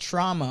acknowledge that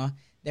trauma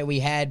that we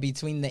had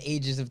between the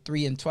ages of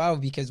 3 and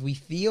 12, because we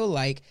feel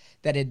like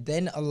that it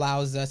then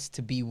allows us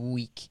to be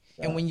weak.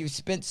 And when you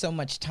spent so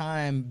much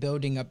time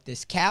building up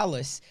this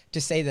callus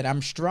to say that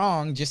I'm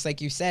strong, just like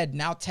you said,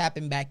 now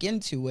tapping back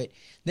into it,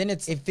 then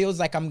it feels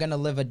like I'm going to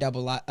live a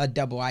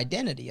double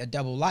identity, a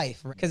double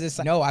life. Because it's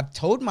like, no, I've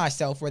told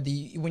myself,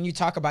 when you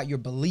talk about your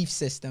belief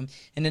system,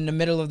 and in the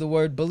middle of the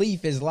word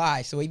belief is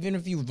lie. So even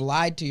if you've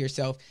lied to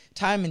yourself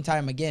time and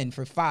time again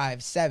for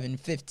 5, 7,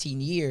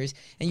 15 years,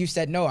 and you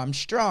said, no, I'm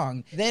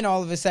strong, then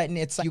all of a sudden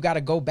it's like you got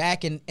to go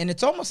back and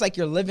it's almost like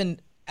you're living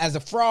as a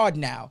fraud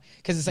now,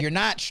 because it's like you're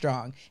not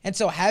strong. And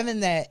so having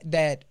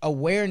that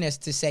awareness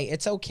to say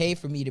it's okay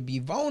for me to be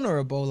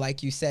vulnerable,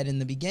 like you said in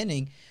the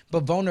beginning,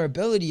 but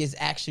vulnerability is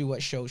actually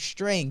what shows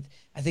strength.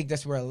 I think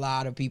that's where a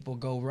lot of people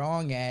go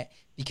wrong at,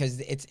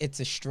 because it's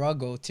a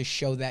struggle to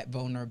show that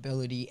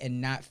vulnerability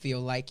and not feel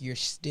like you're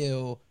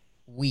still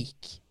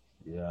weak.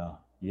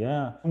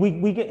 Yeah.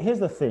 We get, here's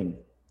the thing.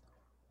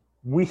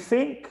 We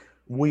think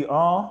we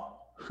are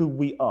who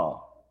we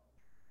are.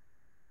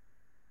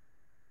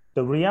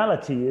 The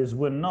reality is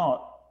we're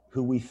not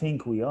who we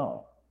think we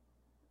are.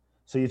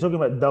 So you're talking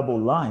about double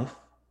life.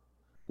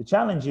 The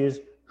challenge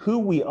is who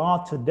we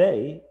are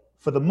today,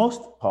 for the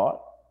most part,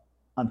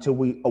 until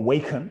we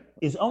awaken,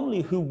 is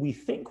only who we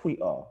think we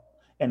are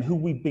and who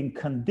we've been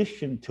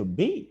conditioned to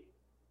be.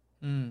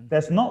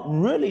 That's not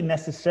really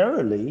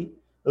necessarily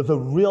the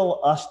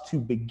real us to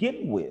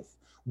begin with.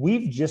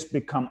 We've just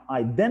become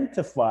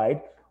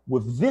identified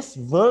with this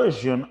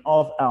version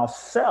of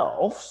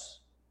ourselves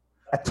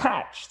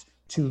attached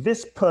to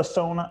this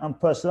persona and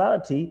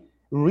personality,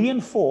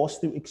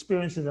 reinforced through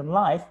experiences in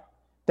life,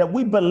 that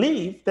we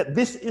believe that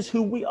this is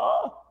who we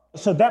are.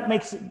 So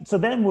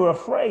then we're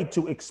afraid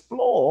to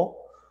explore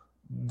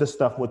the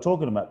stuff we're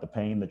talking about, the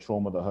pain, the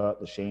trauma, the hurt,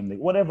 the shame,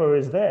 whatever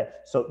is there.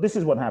 So this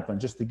is what happened,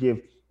 just to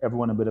give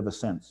everyone a bit of a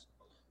sense.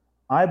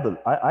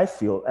 I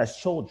feel as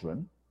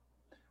children,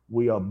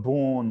 we're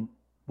born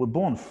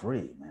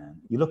free, man.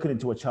 You're looking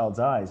into a child's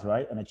eyes,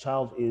 right? And a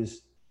child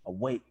is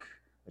awake.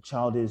 A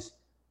child is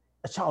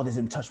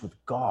in touch with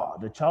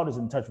God. A child is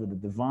in touch with the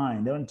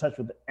divine. They're in touch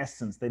with the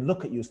essence. They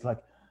look at you, it's like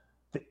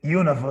the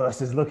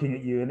universe is looking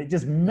at you, and it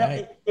just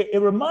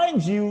it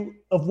reminds you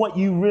of what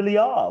you really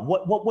are,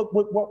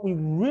 what we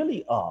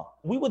really are.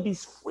 We were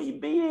these free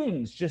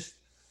beings, just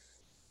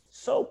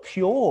so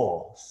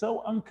pure,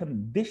 so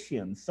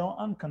unconditioned, so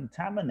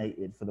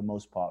uncontaminated for the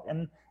most part.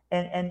 And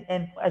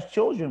as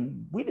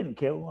children, we didn't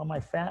care. Oh, am I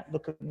fat?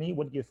 Look at me.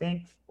 What do you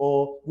think?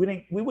 Or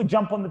we would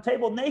jump on the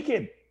table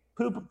naked,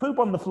 poop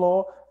on the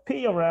floor,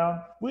 pee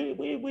around. We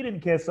didn't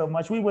care so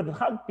much. We would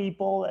hug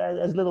people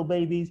as little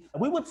babies.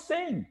 We would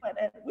sing,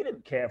 and we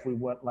didn't care if we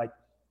weren't like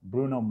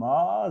Bruno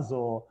Mars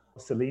or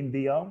Celine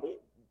Dion.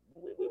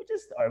 We were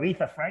just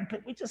Aretha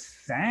Franklin. We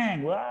just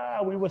sang.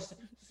 Wow, we were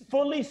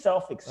fully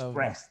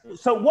self-expressed. Oh.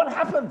 So what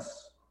happens?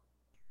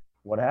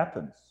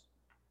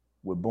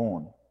 We're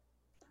born.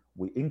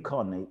 We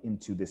incarnate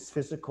into this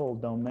physical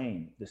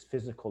domain, this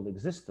physical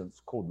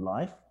existence called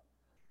life,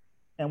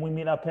 and we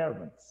meet our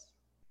parents.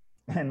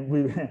 And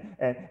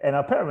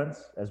our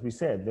parents, as we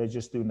said, they're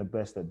just doing the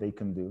best that they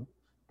can do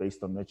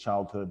based on their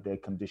childhood, their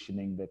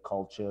conditioning, their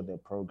culture, their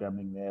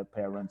programming, their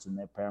parents and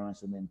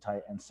the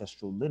entire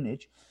ancestral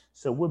lineage.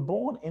 So we're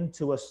born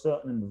into a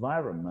certain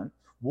environment.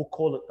 We'll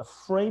call it a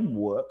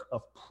framework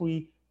of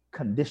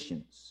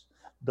preconditions.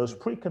 Those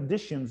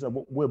preconditions are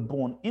what we're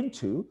born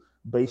into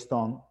based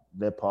on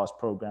their past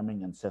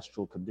programming,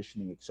 ancestral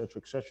conditioning, et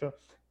cetera,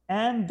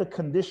 and the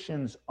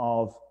conditions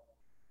of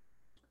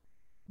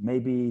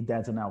maybe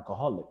dad's an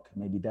alcoholic,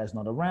 maybe dad's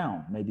not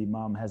around, maybe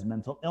mom has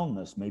mental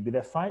illness, maybe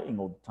they're fighting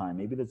all the time,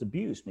 maybe there's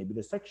abuse, maybe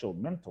there's sexual,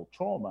 mental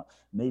trauma,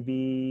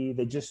 maybe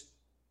they're just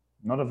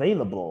not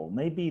available,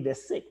 maybe they're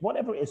sick,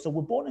 whatever it is. So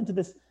we're born into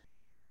this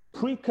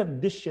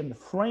preconditioned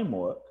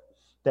framework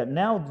that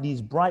now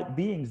these bright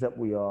beings that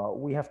we are,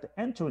 we have to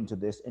enter into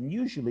this. And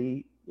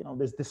usually,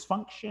 there's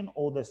dysfunction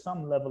or there's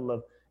some level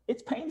of,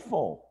 it's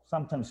painful,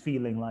 sometimes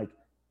feeling like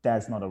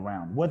dad's not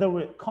around, whether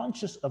we're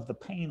conscious of the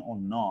pain or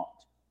not.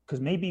 Because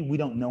maybe we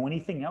don't know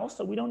anything else,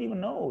 so we don't even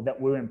know that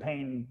we're in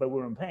pain, but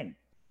we're in pain.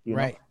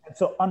 Right. And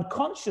so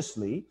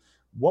unconsciously,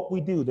 what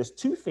we do, there's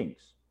two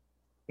things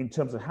in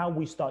terms of how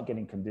we start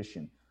getting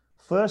conditioned.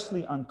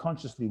 Firstly,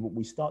 unconsciously, what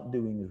we start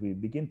doing is we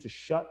begin to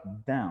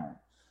shut down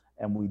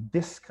and we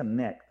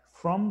disconnect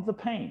from the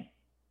pain,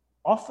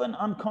 often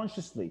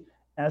unconsciously,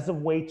 as a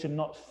way to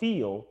not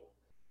feel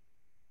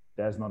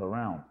dad's not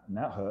around, and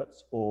that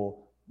hurts, or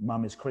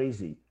mom is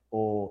crazy,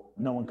 or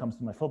no one comes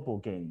to my football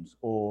games,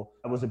 or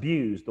I was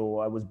abused,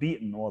 or I was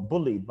beaten or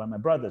bullied by my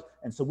brothers.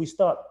 And so we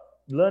start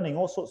learning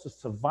all sorts of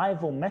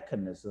survival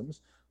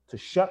mechanisms to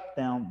shut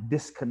down,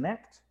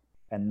 disconnect,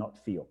 and not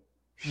feel.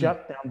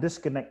 Shut down,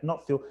 disconnect,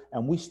 not feel.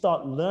 And we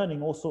start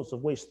learning all sorts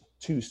of ways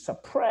to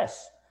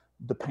suppress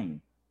the pain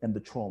and the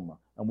trauma.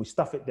 And we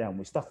stuff it down,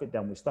 we stuff it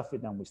down, we stuff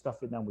it down, we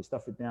stuff it down, we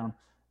stuff it down.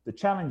 The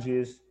challenge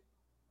is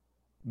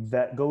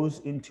that goes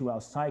into our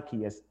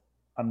psyche as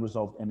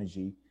unresolved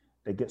energy.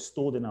 They get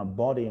stored in our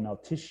body and our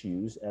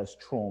tissues as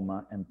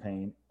trauma and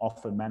pain,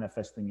 often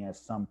manifesting as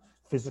some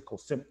physical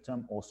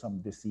symptom or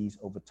some disease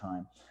over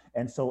time.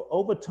 And so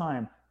over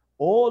time,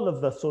 all of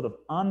the sort of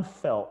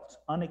unfelt,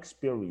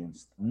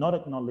 unexperienced, not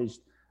acknowledged,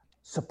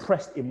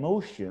 suppressed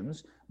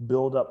emotions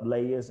build up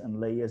layers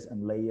and layers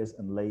and layers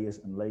and layers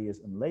and layers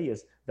and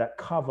layers that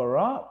cover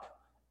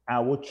up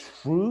our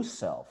true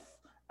self,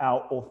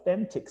 our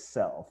authentic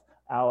self,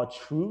 our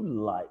true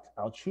light,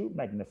 our true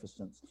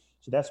magnificence.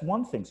 So that's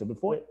one thing. So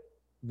before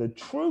the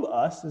true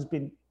us has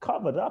been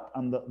covered up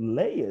under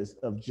layers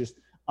of just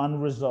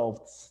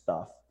unresolved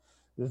stuff,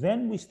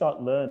 then we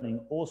start learning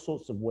all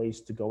sorts of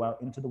ways to go out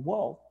into the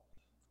world.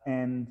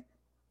 And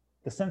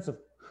the sense of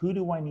who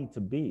do I need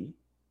to be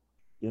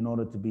in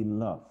order to be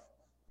loved?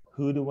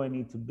 Who do I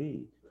need to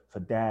be for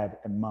dad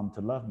and mom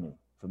to love me?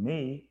 For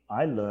me,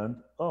 I learned,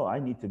 I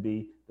need to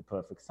be the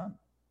perfect son.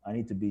 I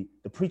need to be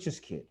the preacher's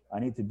kid. I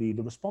need to be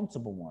the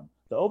responsible one,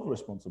 the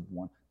over-responsible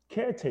one.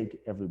 Caretake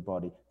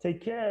everybody,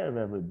 take care of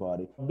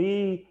everybody,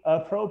 be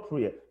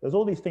appropriate. There's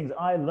all these things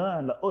I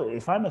learned. Like,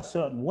 if I'm a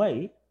certain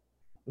way,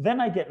 then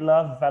I get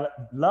love,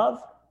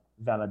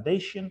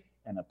 validation,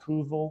 and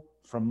approval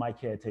from my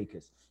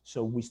caretakers.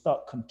 So we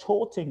start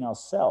contorting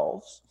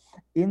ourselves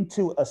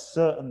into a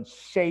certain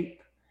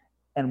shape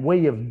and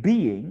way of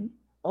being.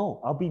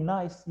 I'll be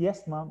nice.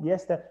 Yes, mom.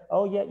 Yes, dad.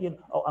 Oh, yeah.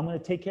 I'm going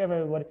to take care of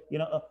everybody.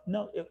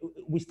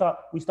 We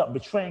start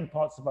betraying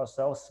parts of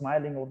ourselves,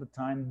 smiling all the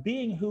time,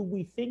 being who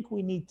we think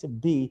we need to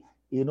be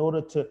in order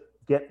to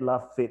get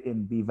love, fit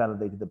in, be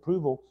validated,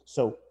 approval.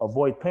 So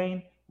avoid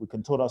pain. We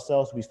contort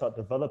ourselves. We start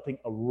developing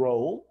a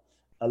role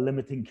a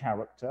limiting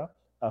character,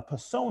 a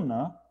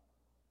persona,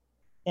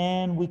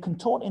 and we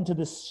contort into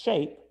this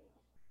shape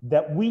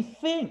that we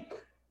think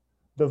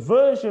the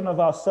version of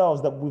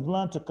ourselves that we've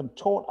learned to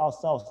contort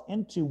ourselves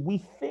into, we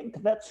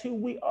think that's who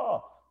we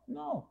are.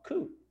 No,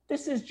 Kute,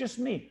 this is just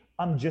me.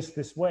 I'm just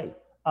this way.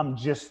 I'm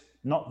just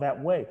not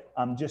that way.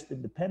 I'm just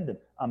independent.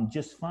 I'm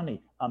just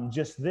funny. I'm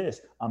just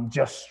this. I'm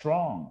just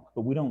strong.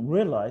 But we don't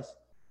realize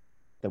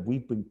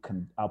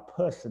that our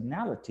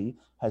personality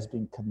has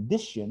been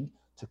conditioned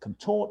to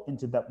contort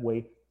into that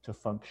way to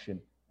function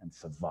and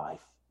survive.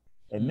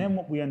 And then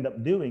what we end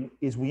up doing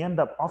is we end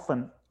up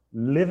often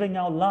living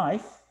our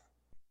life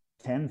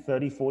 10,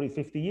 30, 40,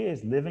 50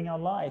 years, living our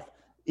life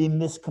in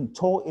this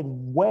contorted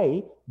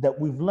way that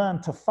we've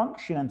learned to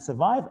function and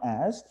survive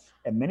as.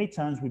 And many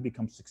times we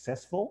become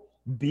successful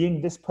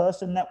being this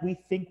person that we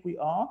think we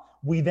are.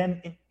 We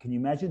then, can you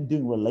imagine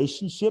doing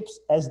relationships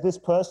as this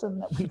person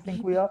that we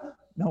think we are?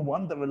 No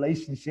wonder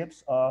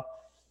relationships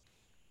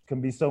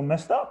can be so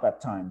messed up at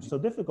times, so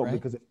difficult, right?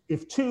 Because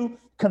if two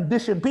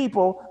conditioned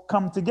people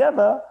come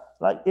together,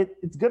 like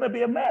it's going to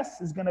be a mess.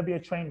 It's going to be a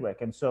train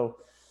wreck. And so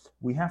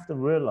we have to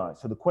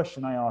realize, so the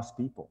question I ask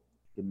people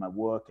in my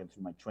work and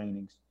through my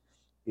trainings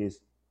is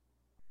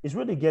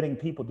really getting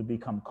people to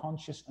become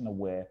conscious and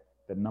aware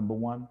that number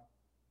one,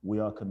 we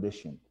are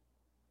conditioned.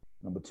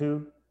 Number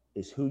two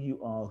is who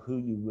you are, who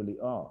you really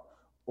are.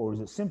 Or is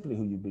it simply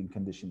who you've been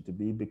conditioned to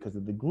be? Because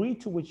the degree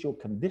to which you're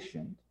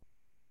conditioned,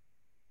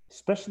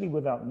 especially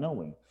without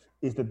knowing,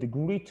 is the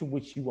degree to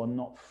which you are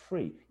not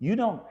free. You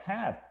don't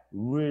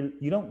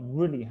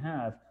really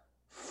have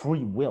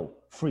free will,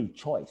 free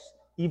choice.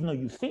 Even though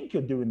you think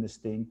you're doing this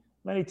thing,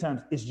 many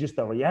times it's just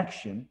a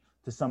reaction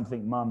to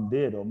something mom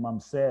did or mom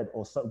said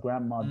or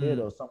grandma did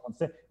or someone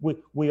said.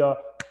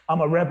 I'm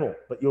a rebel,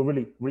 but you're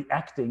really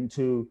reacting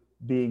to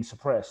being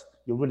suppressed.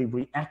 You're really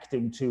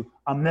reacting to,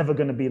 I'm never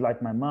going to be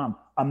like my mom.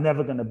 I'm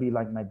never going to be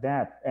like my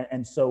dad.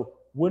 And so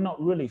we're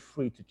not really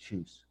free to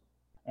choose.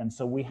 And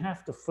so we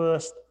have to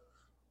first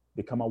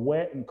become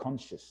aware and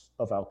conscious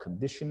of our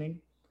conditioning,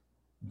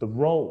 the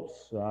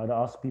roles. So I'd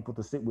ask people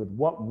to sit with,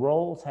 what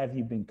roles have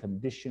you been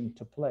conditioned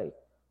to play?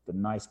 The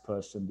nice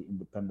person, the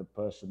independent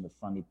person, the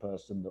funny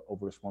person, the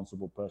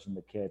over-responsible person,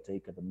 the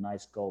caretaker, the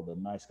nice girl, the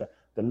nice guy,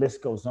 the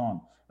list goes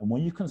on. And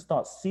when you can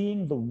start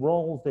seeing the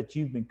roles that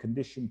you've been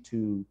conditioned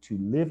to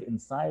live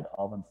inside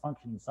of and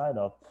function inside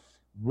of,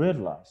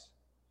 realize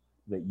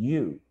that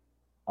you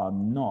are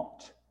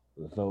not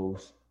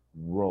those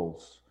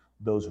roles.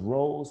 Those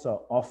roles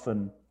are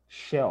often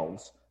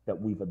shells that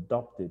we've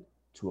adopted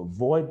to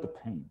avoid the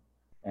pain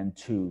and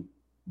to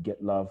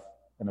get love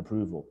and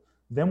approval.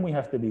 Then we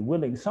have to be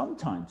willing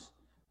sometimes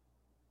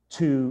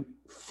to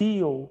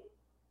feel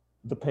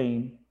the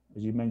pain,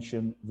 as you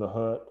mentioned, the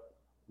hurt,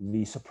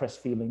 the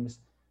suppressed feelings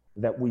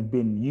that we've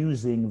been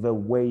using the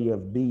way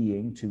of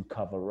being to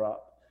cover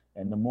up.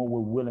 And the more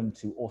we're willing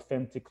to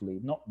authentically,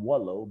 not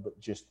wallow, but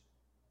just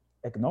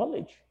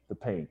acknowledge the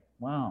pain.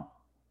 Wow,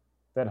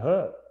 that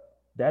hurt.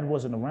 Dad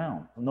wasn't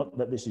around. Not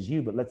that this is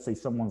you, but let's say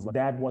someone's like,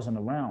 dad wasn't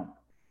around.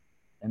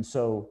 And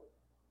so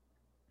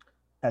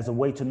as a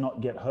way to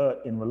not get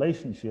hurt in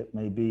relationship,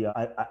 maybe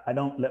I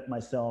don't let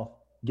myself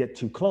get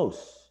too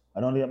close. I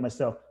don't let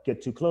myself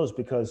get too close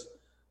because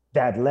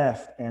dad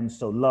left, and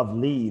so love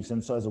leaves.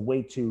 And so as a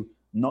way to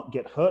not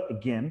get hurt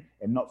again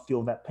and not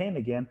feel that pain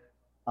again,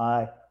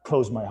 I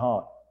close my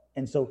heart.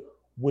 And so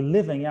we're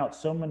living out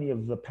so many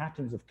of the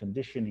patterns of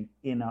conditioning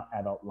in our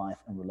adult life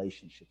and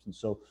relationships. And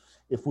so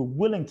if we're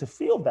willing to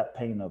feel that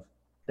pain of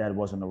dad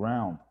wasn't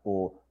around,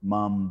 or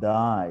mom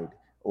died,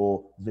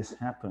 or this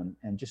happened,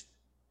 and just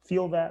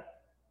feel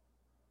that,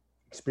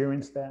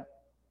 experience that,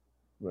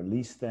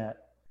 release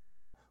that,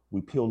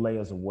 we peel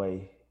layers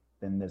away,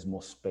 then there's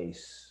more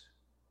space,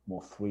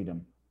 more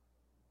freedom,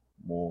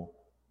 more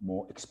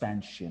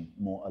expansion,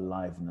 more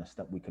aliveness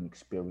that we can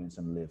experience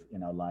and live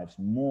in our lives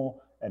more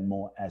and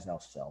more as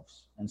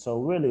ourselves. And so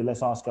really,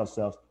 let's ask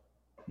ourselves,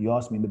 you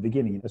asked me in the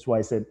beginning, that's why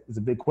I said it's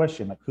a big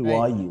question, like, who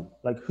are you?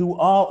 Like, who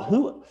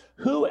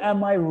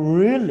am I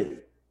really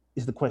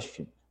is the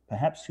question.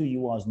 Perhaps who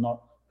you are is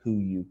not who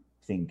you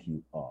think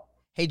you are.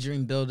 Hey,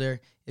 Dream Builder,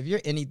 if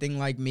you're anything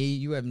like me,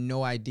 you have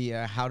no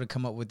idea how to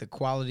come up with a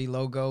quality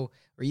logo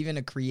or even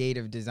a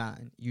creative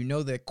design. You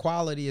know that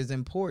quality is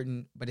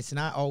important, but it's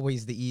not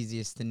always the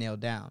easiest to nail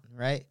down,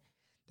 right?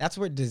 That's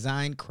where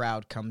Design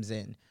Crowd comes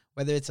in.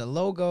 Whether it's a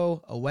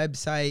logo, a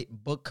website,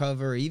 book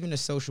cover, or even a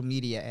social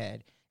media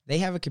ad, they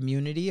have a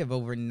community of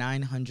over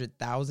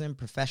 900,000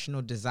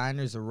 professional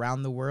designers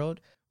around the world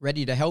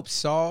ready to help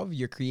solve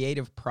your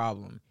creative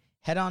problem.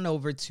 Head on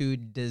over to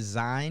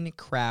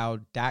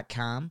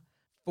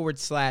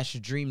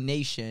designcrowd.com/Dream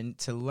Nation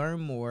to learn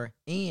more.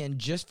 And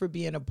just for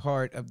being a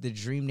part of the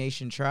Dream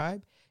Nation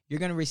tribe, you're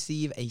going to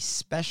receive a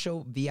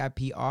special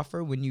VIP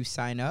offer when you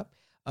sign up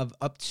of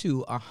up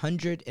to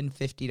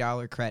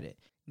 $150 credit.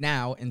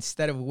 Now,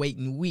 instead of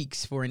waiting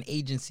weeks for an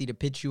agency to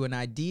pitch you an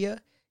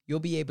idea, you'll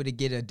be able to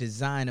get a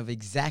design of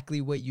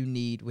exactly what you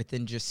need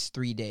within just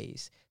 3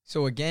 days.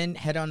 So again,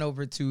 head on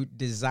over to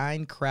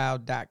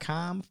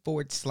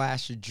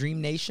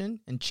designcrowd.com/DreamNation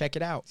and check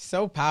it out.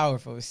 So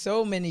powerful.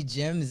 So many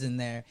gems in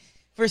there.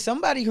 For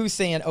somebody who's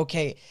saying,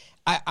 okay,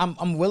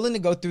 I'm willing to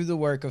go through the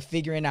work of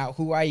figuring out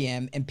who I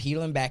am and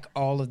peeling back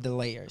all of the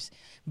layers.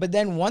 But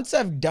then once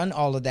I've done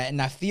all of that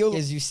and I feel,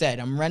 as you said,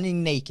 I'm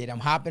running naked, I'm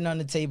hopping on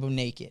the table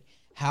naked,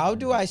 how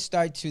do I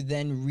start to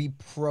then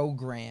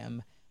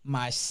reprogram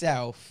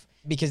myself?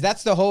 Because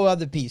that's the whole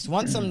other piece.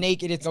 Once I'm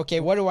naked, it's okay,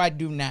 what do I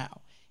do now?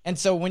 And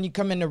so when you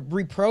come into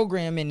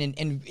reprogramming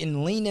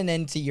and leaning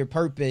into your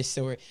purpose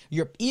or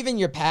even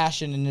your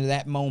passion into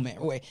that moment,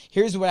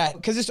 here's what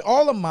because it's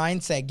all a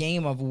mindset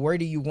game of where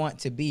do you want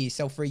to be.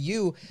 So for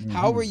you,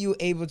 how were you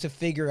able to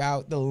figure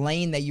out the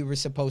lane that you were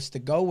supposed to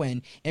go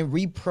in and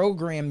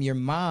reprogram your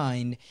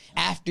mind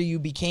after you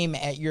became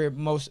at your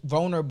most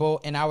vulnerable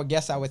and I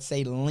would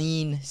say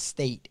lean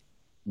state?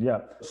 Yeah.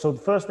 So the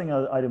first thing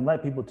I'd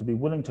invite people to be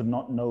willing to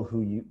not know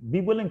who you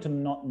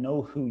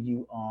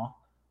are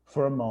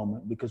for a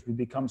moment, because we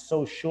become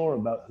so sure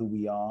about who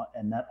we are,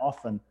 and that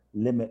often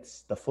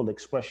limits the full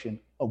expression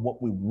of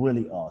what we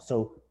really are.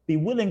 So be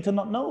willing to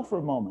not know for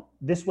a moment.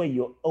 This way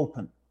you're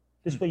open.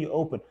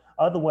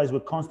 Otherwise, we're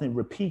constantly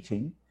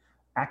repeating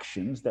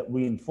actions that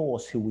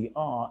reinforce who we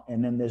are,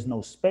 and then there's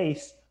no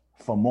space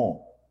for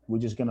more. We're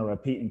just going to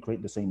repeat and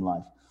create the same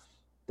life.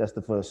 That's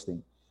the first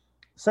thing.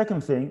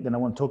 Second thing, then I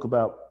want to talk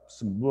about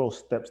some real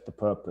steps to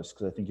purpose,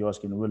 because I think you're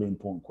asking a really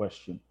important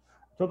question.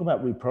 Talk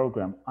about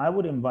reprogram. I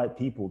would invite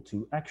people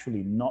to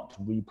actually not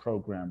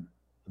reprogram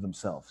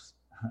themselves,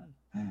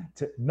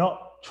 to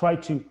not try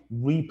to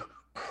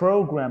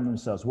reprogram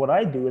themselves. What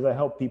I do is I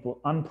help people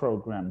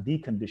unprogram,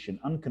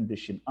 decondition,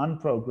 uncondition,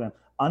 unprogram,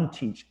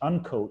 unteach,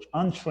 uncoach,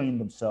 untrain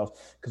themselves.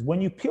 Because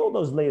when you peel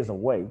those layers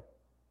away,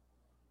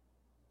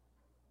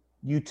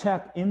 you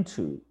tap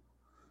into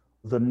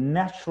the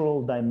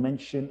natural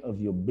dimension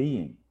of your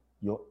being,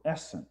 your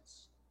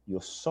essence,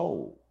 your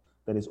soul,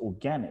 that is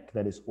organic,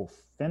 that is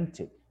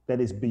authentic, that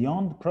is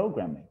beyond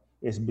programming,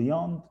 it's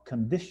beyond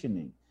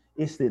conditioning.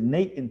 It's the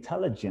innate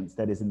intelligence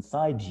that is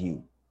inside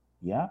you,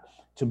 yeah?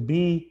 To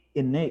be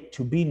innate,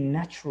 to be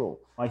natural.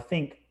 I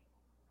think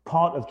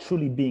part of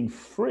truly being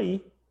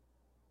free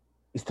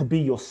is to be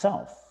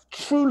yourself,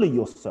 truly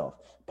yourself.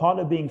 Part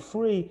of being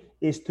free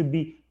is to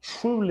be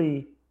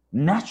truly,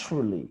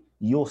 naturally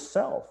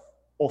yourself,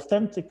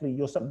 authentically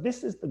yourself.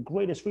 This is the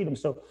greatest freedom.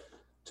 So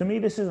to me,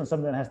 this isn't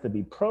something that has to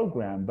be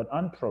programmed, but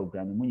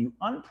unprogrammed. And when you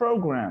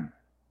unprogram,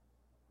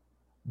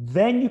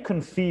 then you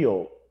can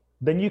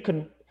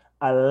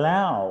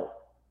allow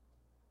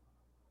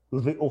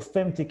the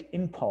authentic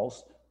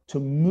impulse to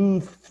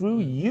move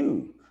through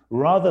you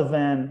rather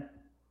than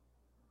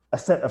a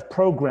set of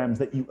programs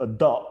that you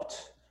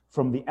adopt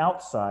from the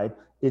outside.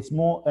 It's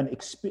more an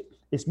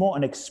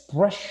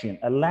expression,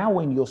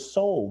 allowing your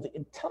soul, the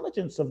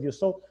intelligence of your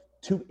soul,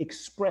 to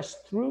express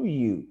through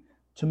you.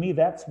 To me,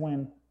 that's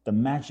when the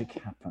magic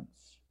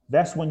happens.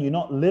 That's when you're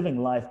not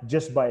living life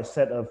just by a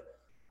set of,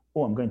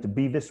 oh, I'm going to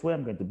be this way,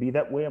 I'm going to be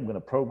that way, I'm going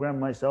to program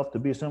myself to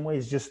be some way.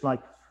 It's just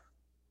like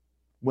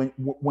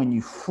when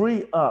you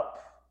free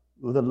up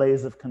the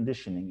layers of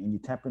conditioning and you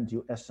tap into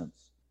your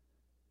essence,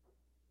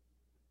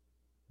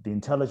 the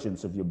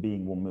intelligence of your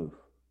being will move.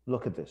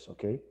 Look at this,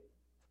 okay?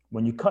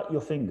 When you cut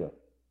your finger,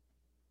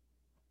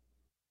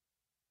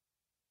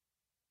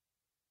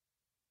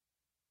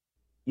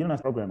 you don't have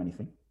to program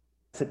anything.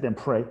 Sit there and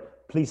pray,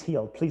 please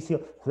heal, please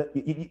heal.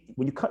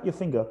 When you cut your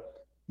finger,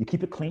 you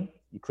keep it clean,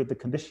 you create the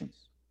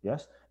conditions,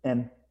 yes?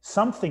 And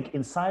something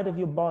inside of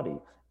your body,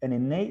 an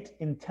innate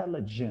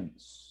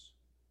intelligence,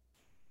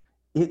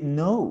 it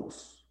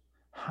knows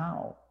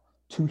how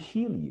to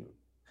heal you.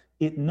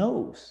 It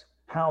knows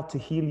how to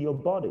heal your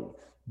body.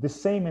 The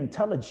same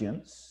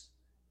intelligence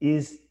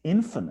is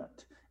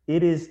infinite.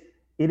 It is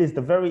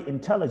the very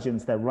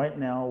intelligence that right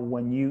now,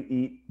 when you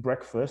eat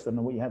breakfast, I don't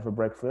know what you have for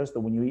breakfast, or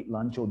when you eat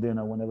lunch or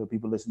dinner, whenever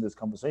people listen to this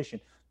conversation,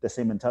 the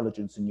same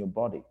intelligence in your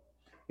body.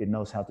 It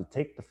knows how to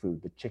take the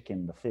food, the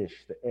chicken, the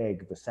fish, the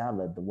egg, the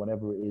salad, the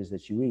whatever it is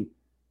that you eat.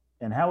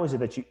 And how is it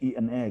that you eat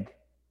an egg,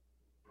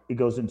 it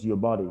goes into your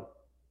body,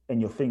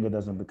 and your finger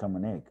doesn't become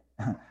an egg?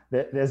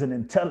 There's an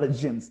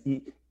intelligence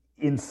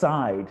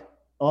inside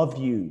of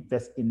you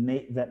that's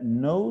innate, that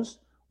knows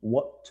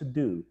what to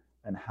do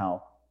and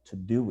how to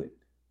do it.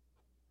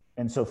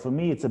 And so for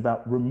me, it's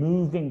about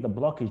removing the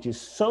blockages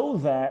so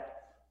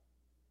that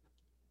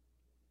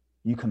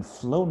you can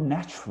flow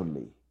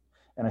naturally.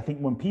 And I think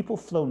when people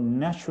flow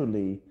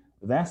naturally,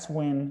 that's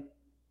when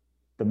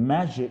the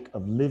magic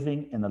of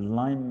living in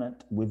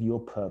alignment with your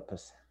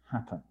purpose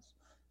happens.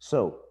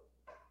 So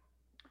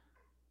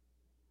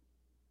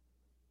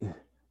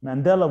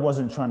Mandela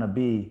wasn't trying to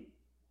be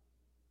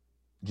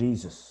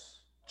Jesus.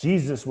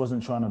 Jesus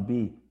wasn't trying to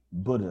be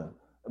Buddha.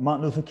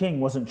 Martin Luther King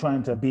wasn't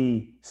trying to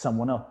be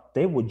someone else.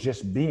 They were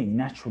just being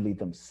naturally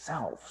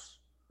themselves.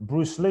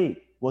 Bruce Lee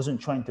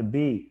wasn't trying to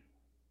be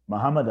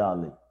Muhammad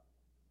Ali.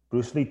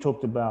 Bruce Lee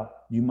talked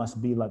about, you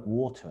must be like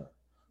water.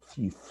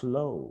 You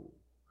flow.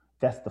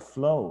 That's the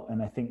flow.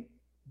 And I think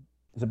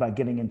It's about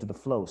getting into the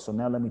flow. So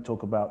now let me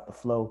talk about the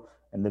flow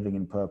and living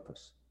in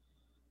purpose.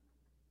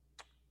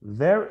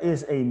 There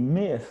is a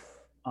myth,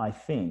 I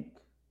think,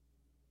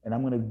 and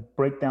I'm going to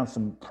break down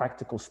some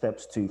practical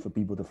steps too for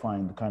people to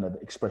find the kind of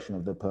expression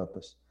of their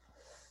purpose.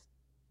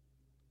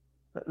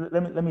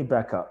 Let me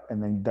back up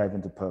and then dive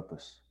into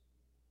purpose.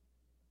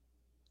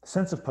 The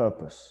sense of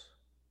purpose.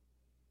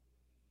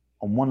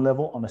 On one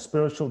level, on a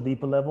spiritual,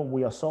 deeper level,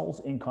 we are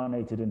souls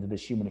incarnated into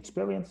this human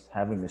experience.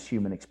 Having this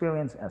human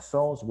experience as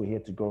souls, we're here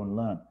to grow and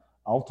learn.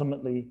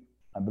 Ultimately,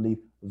 I believe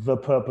the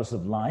purpose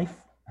of life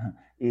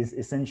is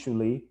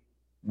essentially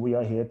we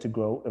are here to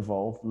grow,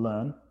 evolve,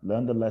 learn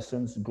the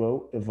lessons,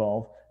 grow,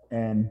 evolve,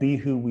 and be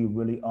who we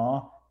really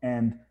are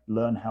and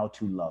learn how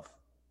to love.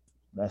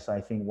 That's,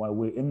 I think, why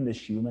we're in this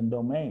human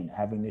domain,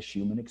 having this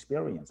human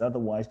experience.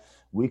 Otherwise,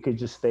 we could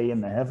just stay in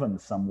the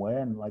heavens somewhere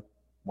and like,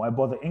 why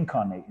bother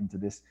incarnate into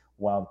this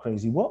wild,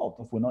 crazy world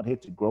if we're not here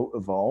to grow,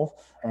 evolve,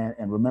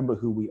 and remember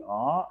who we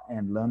are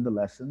and learn the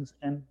lessons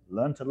and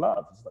learn to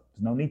love? There's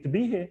no need to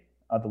be here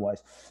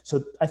otherwise.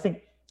 So I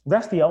think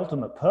that's the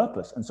ultimate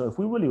purpose. And so if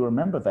we really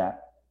remember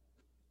that,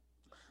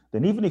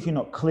 then even if you're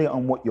not clear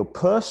on what your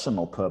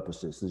personal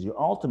purpose is your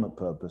ultimate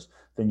purpose,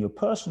 then your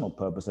personal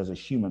purpose as a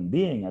human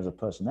being, as a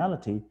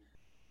personality,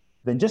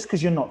 then just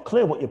because you're not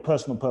clear what your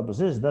personal purpose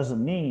is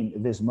doesn't mean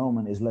this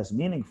moment is less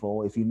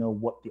meaningful if you know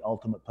what the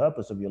ultimate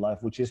purpose of your life,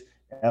 which is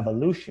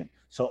evolution.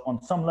 So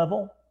on some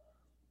level,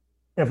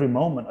 every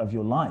moment of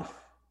your life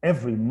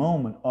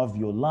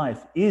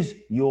is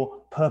your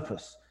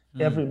purpose.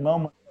 Every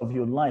moment of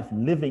your life,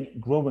 living,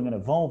 growing, and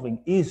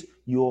evolving is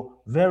your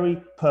very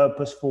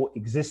purpose for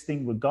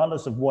existing,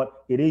 regardless of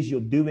what it is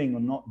you're doing or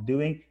not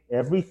doing.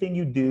 Everything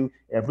you do,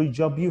 every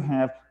job you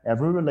have,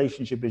 every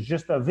relationship is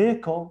just a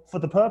vehicle for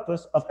the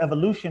purpose of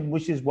evolution,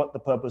 which is what the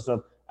purpose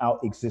of our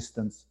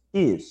existence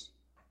is.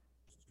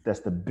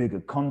 That's the bigger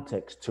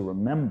context to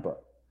remember.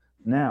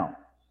 Now,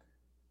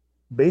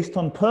 based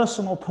on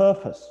personal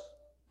purpose,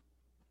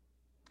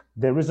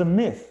 there is a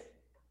myth.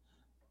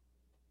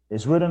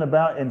 It's written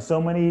about in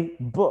so many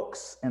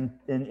books and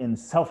in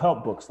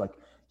self-help books, like,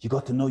 you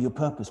got to know your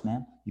purpose,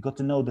 man. You got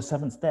to know the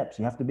 7 steps.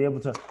 You have to be able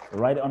to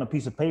write it on a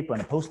piece of paper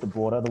and a poster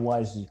board.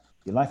 Otherwise,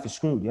 your life is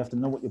screwed. You have to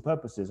know what your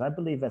purpose is. I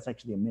believe that's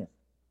actually a myth.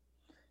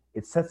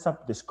 It sets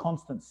up this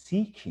constant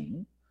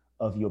seeking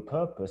of your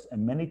purpose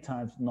and many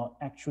times not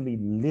actually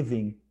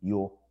living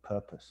your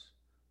purpose.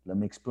 Let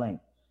me explain.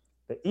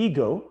 The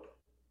ego,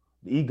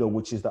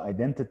 which is the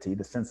identity,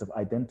 the sense of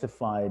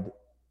identified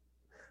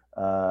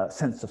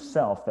sense of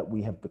self that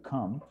we have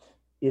become,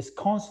 is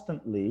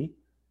constantly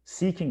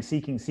seeking,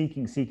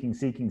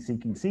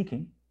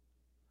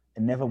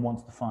 and never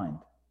wants to find.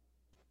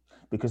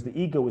 Because the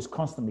ego is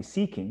constantly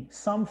seeking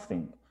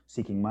something,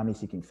 seeking money,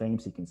 seeking fame,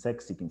 seeking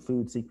sex, seeking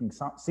food,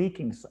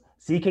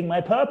 seeking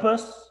my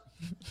purpose.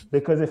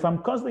 Because if I'm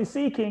constantly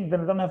seeking, then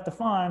I don't have to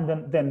find,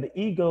 then the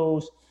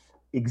ego's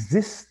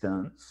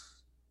existence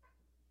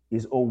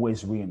is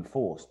always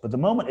reinforced. But the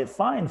moment it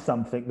finds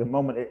something, the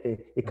moment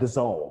it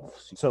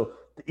dissolves. So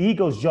the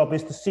ego's job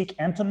is to seek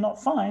and to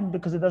not find,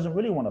 because it doesn't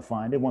really want to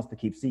find, it wants to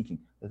keep seeking.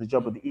 That's the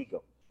job of the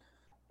ego.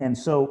 And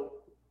so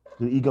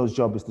the ego's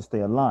job is to stay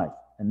alive.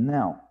 And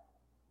now,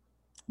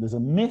 there's a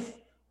myth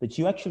that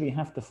you actually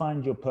have to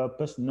find your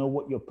purpose, know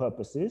what your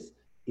purpose is,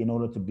 in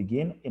order to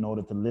begin, in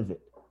order to live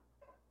it.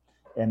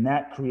 And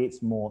that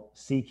creates more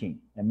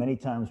seeking. And many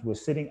times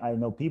I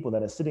know people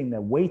that are sitting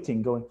there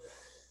waiting, going,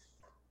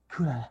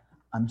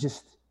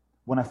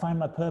 when I find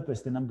my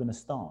purpose, then I'm going to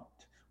start.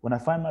 When I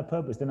find my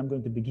purpose, then I'm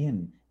going to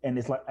begin. And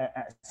it's like,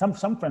 some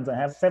friends I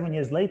have 7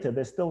 years later,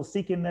 they're still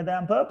seeking their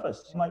damn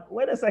purpose. I'm like,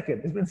 wait a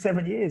second, it's been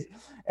 7 years.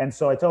 And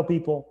so I tell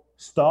people,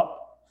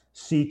 stop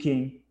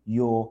seeking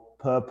your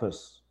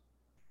purpose.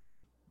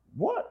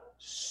 What?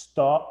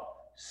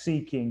 Stop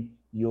seeking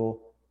your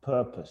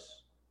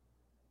purpose.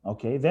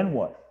 Okay, then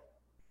what?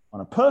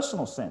 On a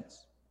personal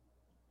sense,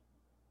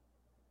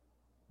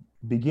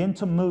 begin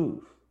to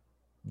move.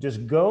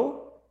 Just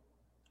go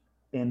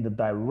in the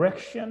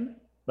direction,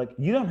 like,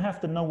 you don't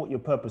have to know what your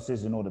purpose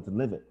is in order to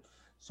live it.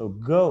 So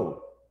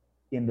go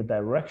in the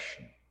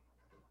direction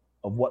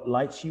of what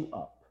lights you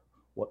up,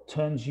 what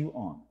turns you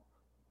on,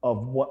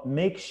 of what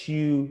makes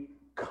you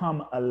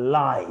come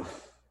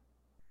alive.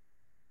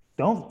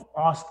 Don't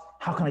ask,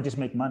 how can I just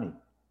make money?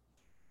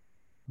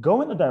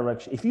 Go in the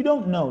direction. If you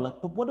don't know,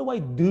 like, but what do I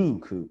do,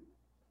 Kute?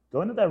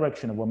 Go in the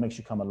direction of what makes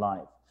you come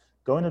alive.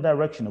 Go in the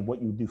direction of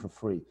what you do for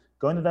free.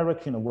 Go in the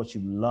direction of what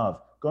you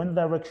love. Go in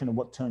the direction of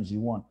what turns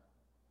you on.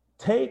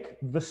 Take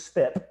the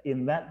step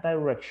in that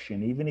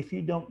direction, even if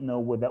you don't know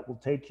where that will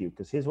take you,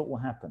 because here's what will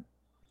happen.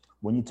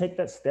 When you take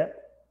that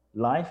step,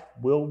 life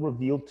will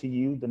reveal to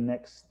you the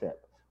next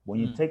step. When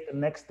you take the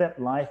next step,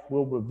 life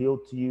will reveal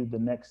to you the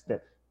next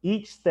step.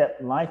 Each step,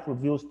 life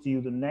reveals to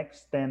you the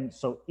next.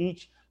 So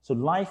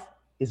life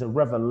is a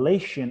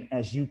revelation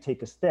as you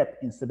take a step,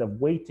 instead of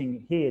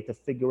waiting here to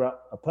figure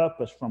out a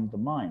purpose from the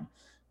mind.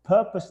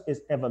 Purpose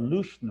is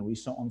evolutionary.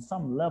 So on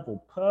some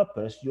level,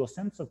 your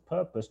sense of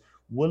purpose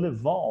will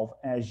evolve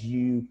as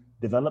you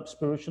develop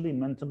spiritually,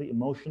 mentally,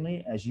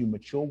 emotionally, as you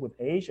mature with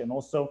age, and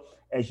also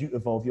as you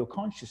evolve your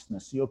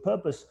consciousness. So your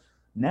purpose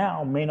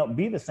now may not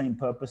be the same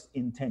purpose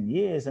in 10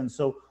 years. And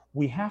so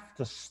we have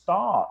to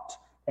start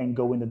and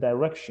go in the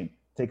direction.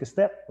 Take a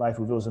step, life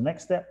reveals the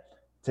next step.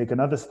 Take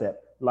another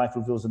step, life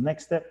reveals the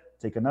next step.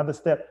 Take another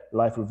step,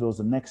 life reveals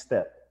the next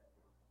step.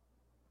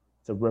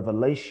 It's a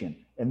revelation.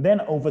 And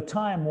then over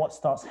time, what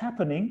starts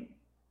happening,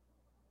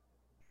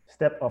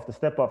 step after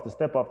step after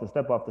step after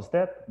step after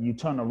step, you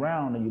turn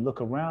around and you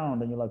look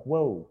around and you're like,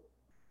 whoa,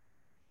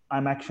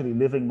 I'm actually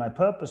living my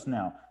purpose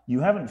now. You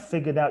haven't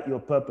figured out your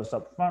purpose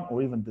up front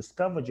or even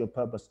discovered your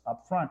purpose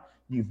up front.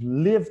 You've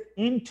lived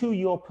into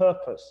your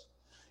purpose.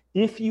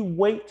 If you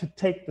wait to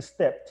take the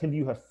step till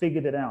you have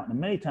figured it out, and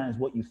many times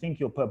what you think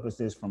your purpose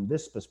is from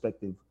this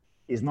perspective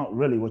is not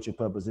really what your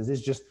purpose is.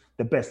 It's just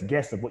the best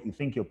guess of what you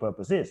think your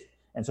purpose is.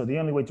 And so the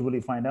only way to really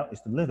find out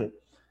is to live it.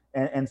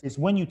 And it's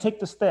when you take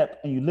the step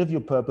and you live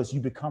your purpose, you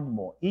become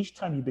more. Each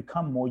time you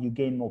become more, you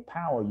gain more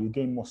power, you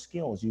gain more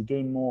skills, you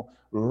gain more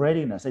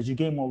readiness. As you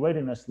gain more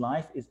readiness,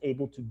 life is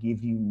able to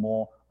give you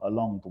more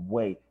along the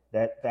way.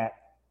 That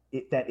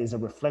is a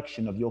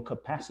reflection of your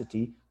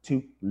capacity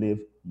to live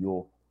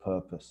your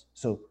purpose.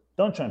 So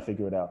don't try and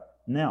figure it out.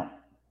 Now,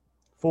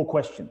 4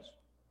 questions.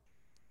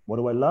 What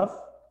do I love?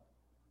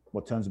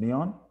 What turns me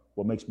on?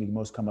 What makes me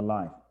most come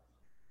alive?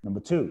 Number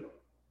 2,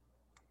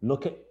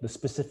 look at the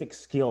specific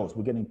skills.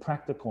 We're getting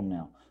practical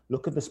now.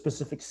 Look at the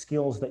specific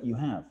skills that you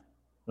have.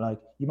 Like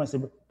you might say,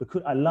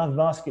 but I love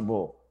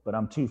basketball, but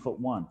I'm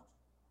 2'1".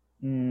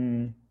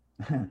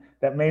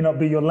 That may not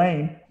be your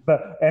lane,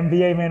 but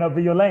NBA may not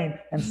be your lane.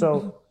 And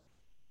so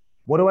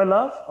what do I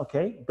love?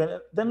 Okay,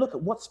 but then look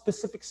at what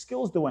specific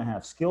skills do I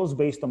have? Skills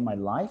based on my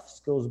life,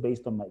 skills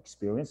based on my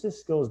experiences,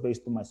 skills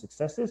based on my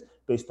successes,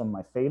 based on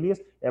my failures.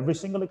 Every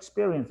single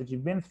experience that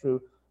you've been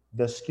through,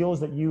 the skills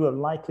that you are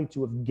likely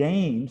to have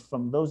gained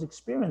from those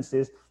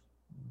experiences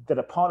that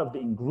are part of the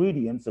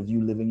ingredients of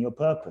you living your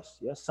purpose.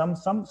 Yes, some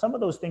of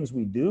those things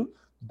we do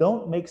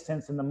don't make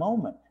sense in the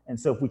moment. And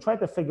so if we try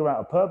to figure out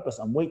a purpose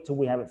and wait till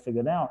we have it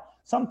figured out,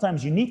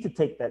 sometimes you need to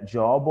take that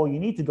job, or you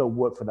need to go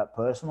work for that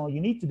person, or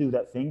you need to do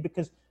that thing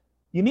because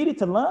you needed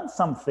to learn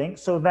something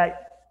so that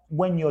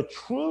when your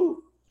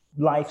true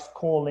life's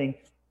calling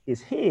is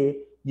here,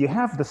 you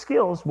have the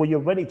skills where you're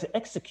ready to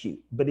execute.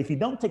 But if you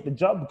don't take the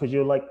job because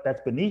you're like,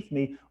 that's beneath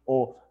me,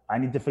 or I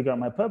need to figure out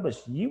my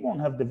purpose, you won't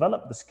have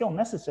developed the skill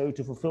necessary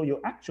to fulfill your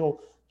actual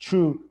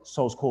true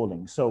soul's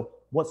calling. So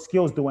what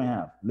skills do I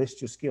have?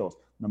 List your skills.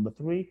 Number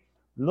 3,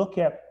 look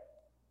at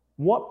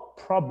what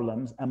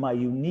problems am I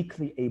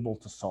uniquely able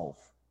to solve?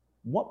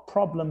 What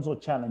problems or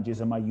challenges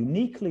am I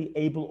uniquely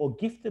able or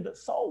gifted at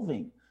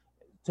solving?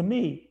 To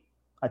me,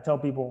 I tell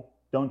people,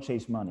 don't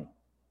chase money.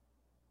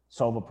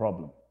 Solve a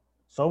problem.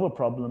 Solve a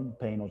problem,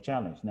 pain, or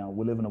challenge. Now,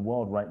 we live in a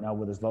world right now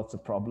where there's lots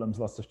of problems,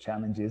 lots of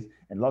challenges,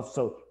 and lots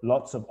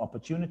of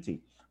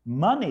opportunity.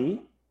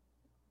 Money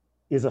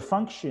is a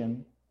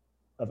function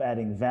of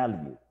adding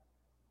value.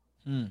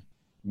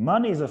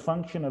 Money is a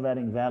function of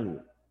adding value,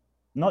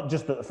 not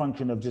just a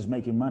function of just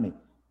making money.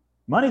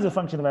 Money is a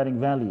function of adding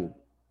value.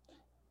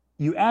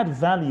 You add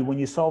value when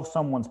you solve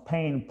someone's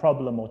pain,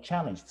 problem, or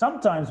challenge.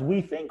 Sometimes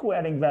we think we're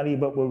adding value,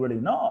 but we're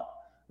really not.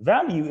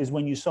 Value is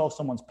when you solve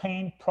someone's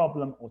pain,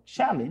 problem, or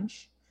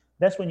challenge.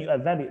 That's when you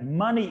add value.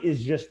 Money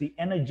is just the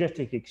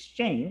energetic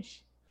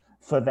exchange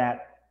for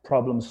that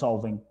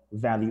problem-solving,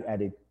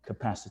 value-added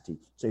capacity.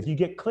 So if you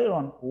get clear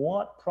on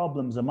what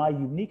problems am I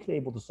uniquely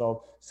able to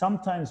solve,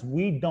 sometimes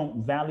we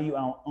don't value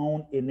our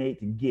own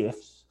innate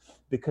gifts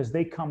because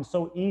they come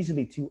so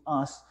easily to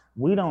us.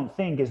 We don't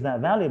think it's that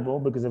valuable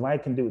because if I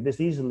can do it this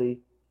easily,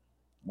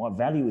 what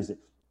value is it?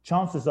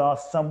 Chances are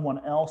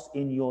someone else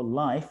in your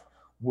life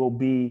will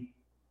be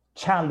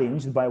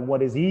challenged by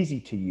what is easy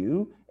to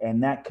you,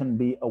 and that can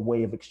be a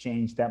way of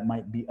exchange. That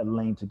might be a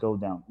lane to go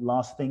down.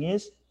 Last thing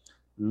is,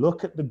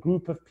 look at the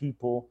group of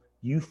people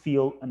you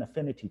feel an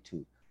affinity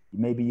to.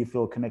 Maybe you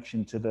feel a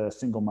connection to the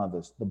single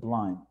mothers, the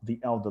blind, the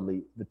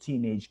elderly, the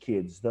teenage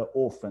kids, the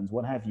orphans,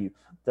 what have you,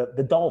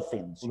 the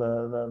dolphins,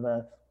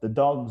 the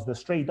dogs, the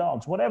stray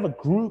dogs, whatever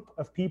group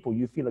of people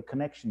you feel a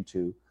connection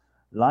to,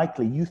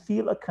 likely you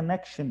feel a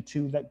connection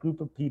to that group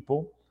of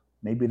people.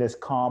 Maybe there's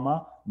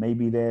karma,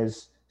 maybe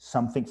there's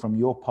something from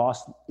your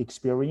past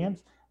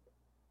experience.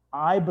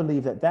 I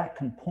believe that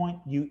can point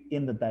you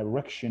in the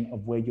direction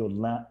of where your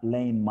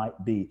lane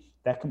might be.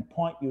 That can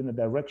point you in the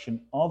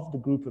direction of the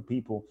group of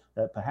people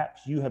that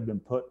perhaps you have been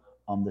put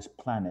on this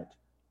planet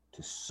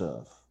to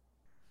serve.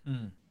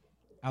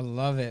 I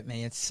love it,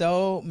 man.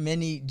 So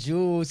many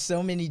jewels,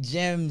 so many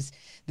gems.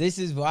 This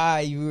is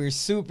why you were a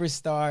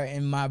superstar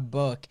in my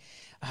book.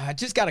 I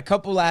just got a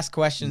couple last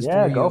questions for you.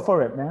 Yeah, go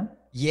for it, man.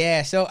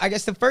 Yeah, so I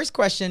guess the first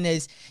question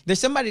is, there's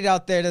somebody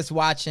out there that's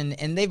watching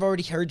and they've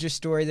already heard your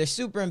story. They're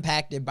super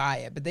impacted by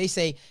it, but they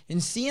say, in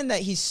seeing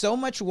that he's so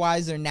much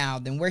wiser now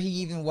than where he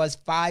even was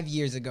 5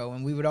 years ago,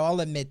 and we would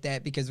all admit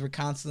that because we're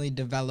constantly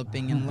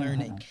developing and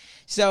learning.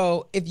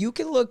 So if you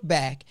can look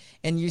back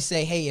and you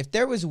say, hey, if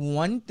there was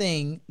one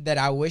thing that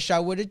I wish I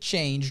would have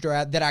changed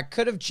or that I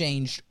could have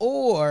changed,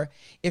 or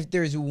if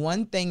there's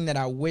one thing that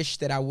I wish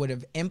that I would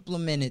have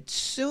implemented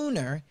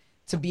sooner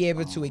to be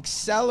able to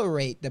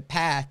accelerate the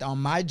path on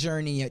my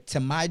journey to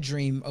my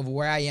dream of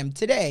where I am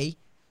today,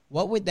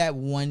 what would that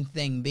one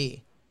thing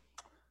be?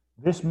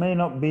 This may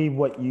not be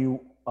what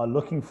you are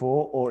looking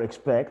for or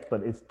expect,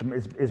 but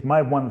it's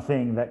my one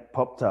thing that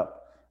popped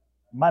up.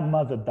 My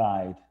mother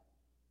died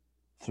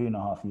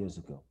 3.5 years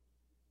ago.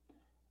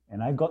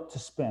 And I got to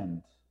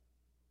spend,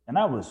 and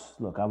I was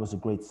a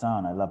great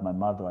son. I loved my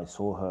mother. I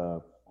saw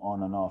her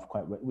on and off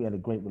we had a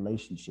great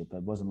relationship.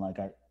 It wasn't like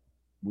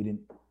we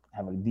didn't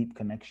have a deep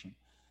connection.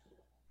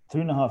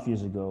 3.5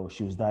 years ago,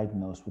 she was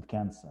diagnosed with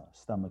cancer,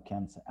 stomach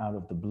cancer, out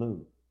of the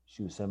blue.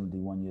 She was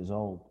 71 years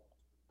old,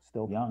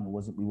 still young.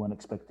 We weren't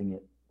expecting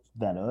it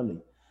that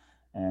early.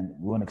 And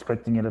we weren't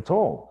expecting it at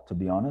all, to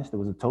be honest. It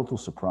was a total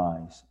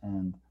surprise.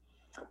 And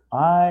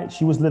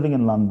she was living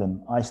in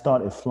London. I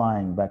started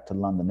flying back to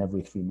London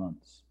every 3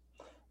 months.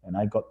 And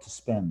I got to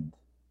spend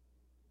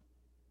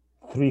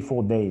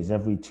 3-4 days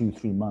every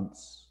 2-3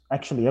 months,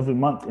 actually every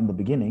month in the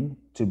beginning,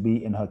 to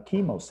be in her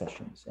chemo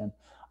sessions. And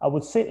I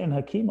would sit in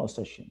her chemo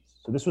sessions.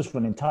 So this was for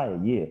an entire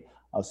year.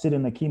 I would sit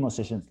in her chemo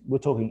sessions. We're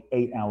talking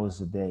 8 hours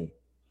a day.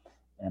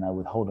 And I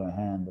would hold her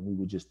hand and we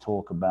would just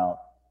talk about,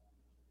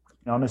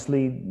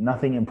 honestly,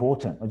 nothing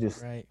important. I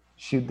just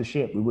shoot the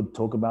shit. We would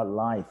talk about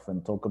life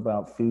and talk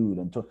about food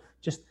and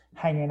just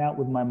hanging out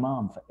with my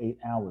mom for 8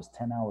 hours,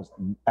 10 hours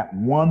at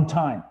one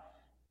time.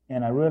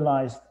 And I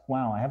realized,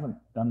 wow, I haven't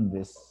done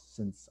this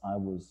since I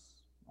was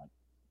like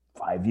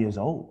 5 years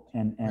old.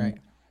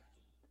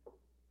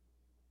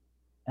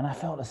 And I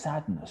felt a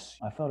sadness.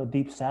 I felt a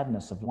deep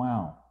sadness of,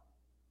 wow,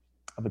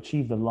 I've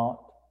achieved a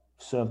lot,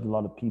 served a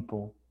lot of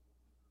people.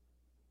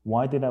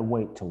 Why did I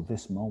wait till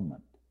this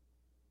moment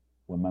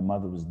when my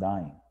mother was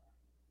dying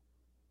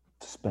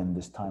to spend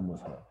this time with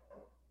her?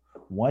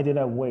 Why did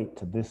I wait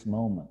to this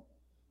moment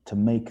to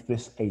make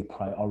this a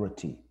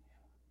priority?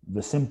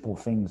 The simple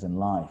things in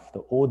life, the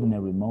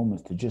ordinary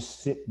moments, to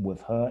just sit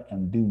with her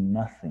and do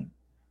nothing.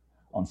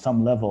 On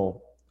some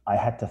level, I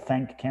had to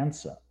thank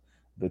cancer,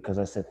 because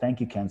I said, thank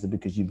you, cancer,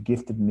 because you've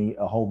gifted me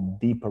a whole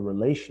deeper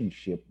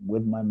relationship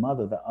with my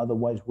mother that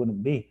otherwise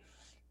wouldn't be.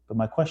 But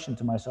my question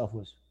to myself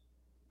was,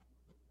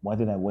 why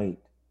did I wait?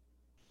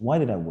 Why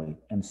did I wait?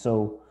 And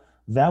so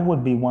that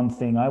would be one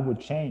thing I would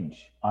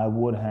change. I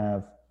would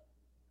have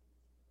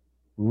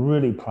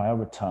really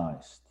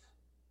prioritized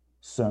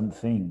certain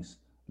things,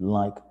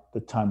 like the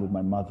time with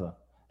my mother,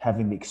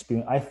 having the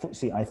experience.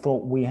 I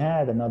thought we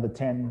had another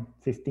 10,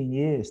 15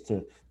 years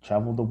to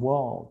travel the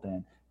world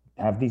and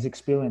have these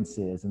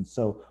experiences. And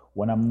so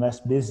when I'm less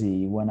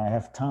busy, when I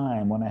have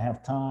time, and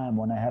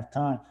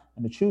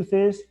the truth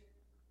is,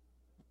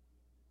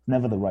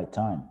 never the right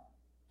time.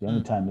 The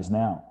only time is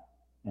now.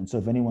 And so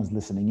if anyone's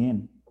listening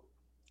in,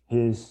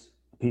 here's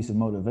a piece of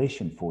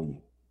motivation for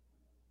you.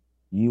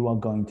 You are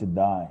going to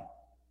die.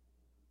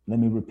 Let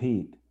me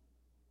repeat.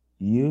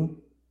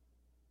 You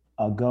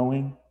are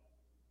going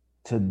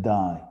to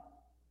die.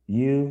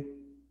 You,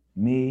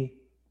 me,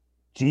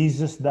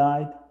 Jesus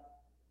died,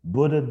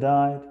 Buddha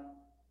died,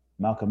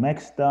 Malcolm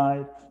X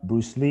died,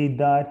 Bruce Lee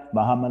died,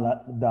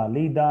 Muhammad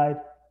Ali died.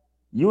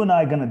 You and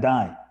I are going to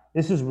die.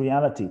 This is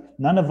reality.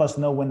 None of us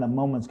know when the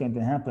moment's going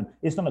to happen.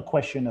 It's not a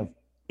question of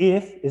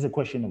if, it's a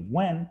question of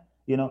when,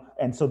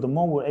 and so the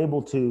more we're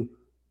able to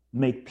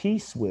make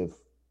peace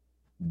with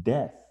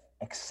death,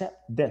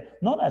 accept death,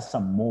 not as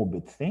some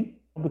morbid thing,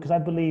 because I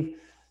believe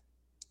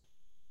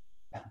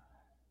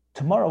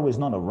tomorrow is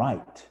not a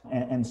right.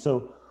 And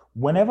so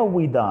whenever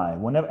we die,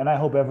 and I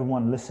hope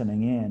everyone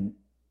listening in,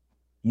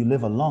 you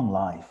live a long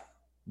life.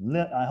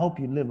 I hope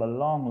you live a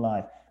long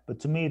life. But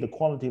to me, the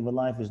quality of a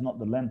life is not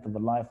the length of a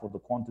life or the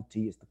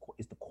quantity, it's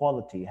the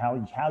quality. How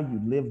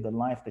you live the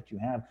life that you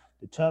have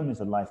determines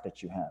the life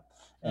that you have.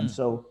 And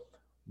so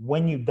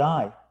when you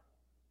die,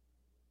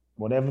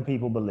 whatever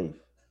people believe,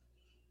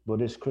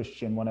 Buddhist,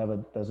 Christian,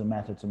 whatever, doesn't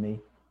matter to me.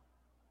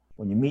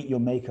 When you meet your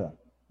maker,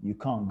 you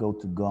can't go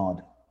to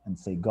God and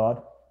say,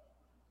 God,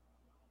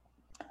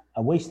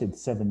 I wasted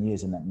 7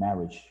 years in that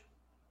marriage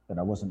that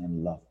I wasn't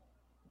in love.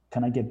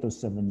 Can I get those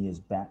 7 years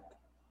back?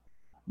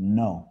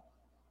 No.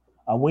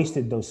 I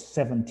wasted those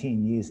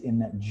 17 years in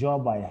that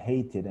job I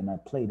hated and I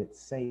played it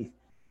safe.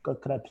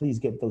 God, could I please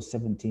get those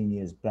 17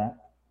 years back?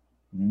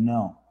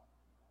 No.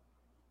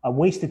 I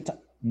wasted time.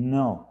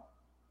 No.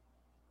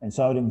 And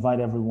so I would invite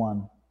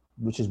everyone,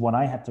 which is what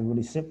I had to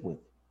really sit with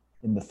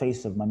in the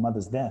face of my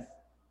mother's death.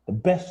 The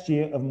best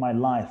year of my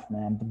life,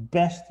 man, the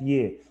best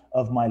year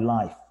of my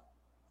life.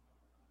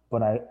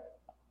 But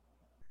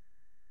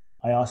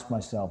I asked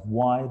myself,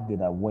 why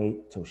did I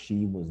wait till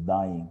she was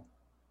dying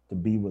to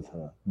be with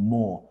her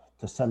more,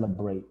 to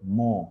celebrate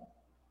more?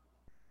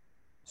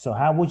 So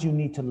how would you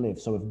need to live?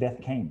 So if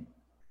death came,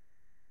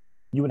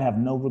 you would have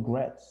no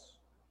regrets.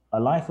 A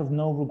life of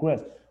no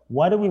regrets.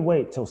 Why do we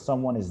wait till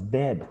someone is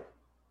dead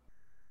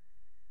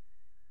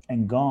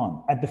and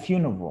gone at the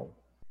funeral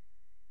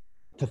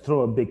to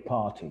throw a big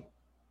party?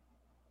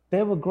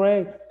 They were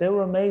great. They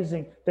were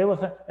amazing.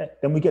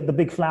 Then we get the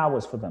big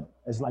flowers for them.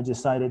 As I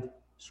decided,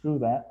 screw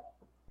that.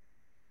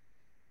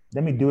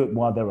 Let me do it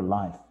while they're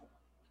alive.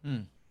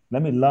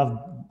 Let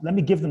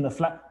me give them the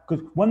flowers.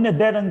 Because when they're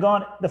dead and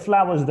gone, the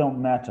flowers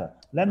don't matter.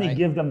 Let me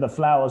give them the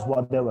flowers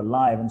while they're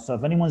alive. And so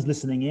if anyone's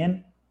listening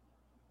in,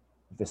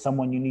 if there's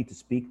someone you need to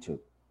speak to,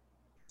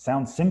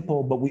 sounds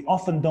simple, but we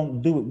often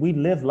don't do it. We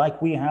live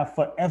like we have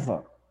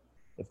forever.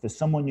 If there's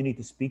someone you need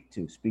to speak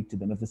to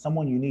them. If there's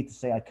someone you need to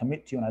say, I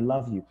commit to you and I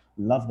love you,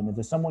 love them. If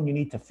there's someone you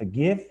need to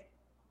forgive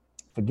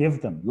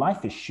them.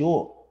 Life is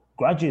short.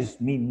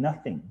 Grudges mean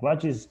nothing.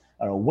 Grudges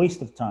are a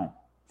waste of time.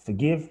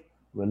 Forgive,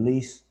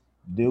 release,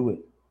 do it.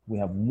 We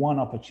have one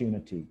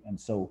opportunity. And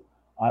so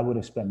I would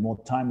have spent more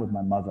time with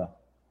my mother.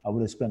 I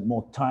would have spent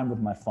more time with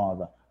my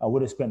father. I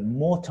would have spent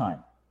more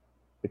time,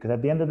 because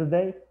at the end of the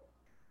day,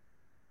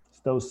 it's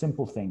those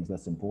simple things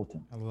that's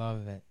important. I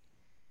love it.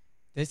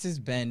 This has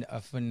been a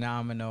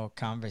phenomenal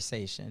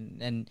conversation.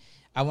 And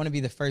I want to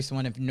be the first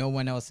one, if no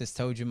one else has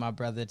told you, my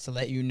brother, to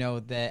let you know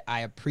that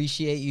I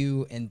appreciate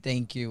you and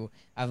thank you.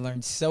 I've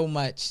learned so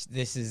much.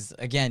 This is,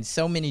 again,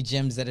 so many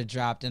gems that have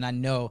dropped. And I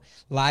know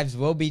lives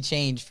will be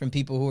changed from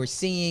people who are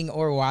seeing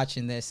or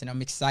watching this. And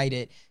I'm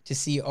excited to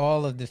see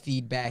all of the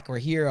feedback or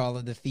hear all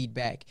of the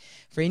feedback.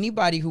 For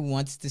anybody who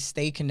wants to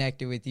stay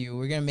connected with you,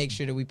 we're going to make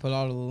sure that we put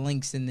all the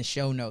links in the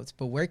show notes.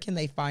 But where can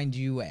they find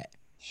you at?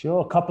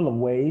 Sure, a couple of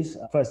ways.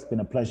 First, it's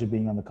been a pleasure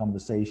being on the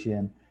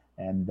conversation,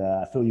 and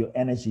I feel your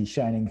energy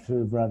shining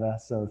through, brother.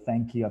 So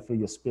thank you. I feel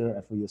your spirit.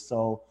 I feel your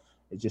soul.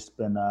 It's just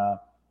been a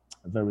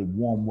very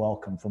warm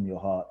welcome from your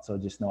heart. So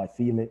just know I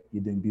feel it.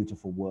 You're doing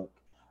beautiful work.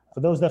 For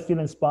those that feel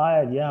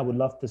inspired, I would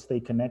love to stay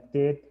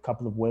connected. A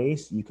couple of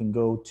ways. You can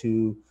go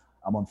to,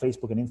 I'm on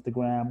Facebook and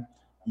Instagram.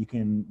 You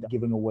can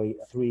giving away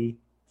a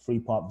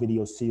 3-part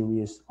video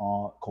series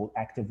called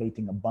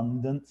Activating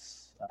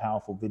Abundance,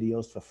 powerful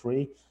videos for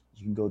free.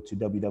 You can go to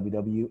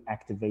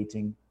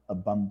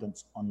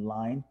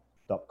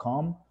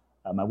www.activatingabundanceonline.com.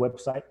 My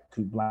website,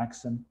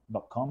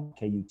 kuteblackson.com,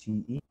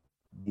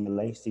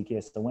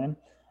 KUTEBLACKSON.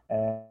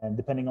 And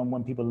depending on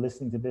when people are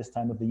listening to this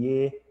time of the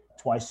year,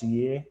 twice a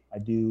year, I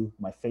do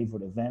my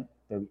favorite event,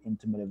 very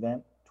intimate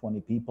event,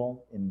 20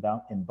 people in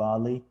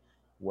Bali,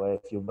 where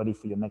if you're ready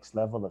for your next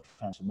level of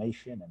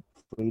transformation and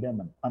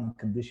freedom and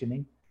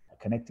unconditioning,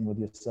 connecting with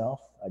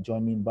yourself,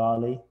 join me in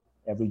Bali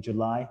every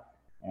July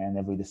and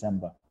every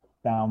December.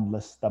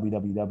 Boundless,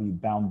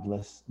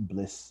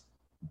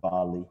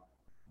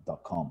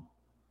 www.boundlessblissbali.com.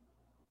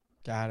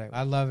 Got it.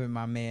 I love it,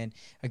 my man.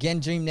 Again,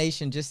 Dream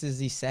Nation, just as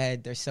he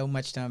said, there's so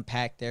much to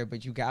unpack there,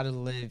 but you got to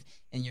live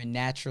in your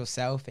natural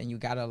self and you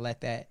got to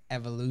let that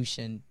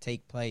evolution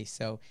take place.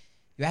 So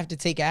you have to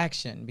take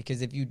action,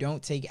 because if you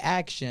don't take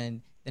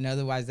action, then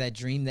otherwise that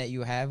dream that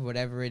you have,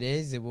 whatever it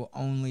is, it will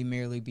only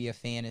merely be a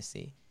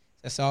fantasy.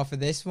 That's all for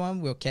this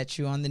one. We'll catch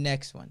you on the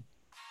next one.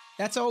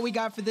 That's all we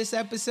got for this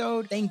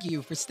episode. Thank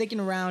you for sticking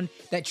around.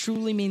 That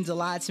truly means a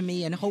lot to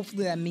me, and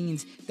hopefully that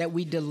means that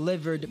we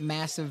delivered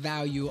massive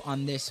value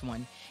on this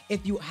one.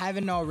 If you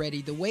haven't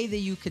already, the way that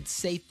you could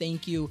say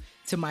thank you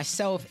to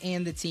myself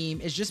and the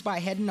team is just by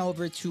heading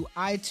over to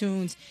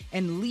iTunes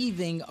and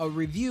leaving a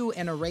review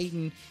and a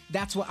rating.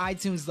 That's what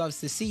iTunes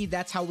loves to see.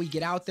 That's how we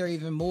get out there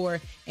even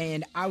more,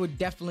 and I would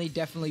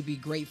definitely be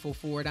grateful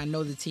for it. I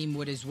know the team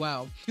would as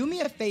well. Do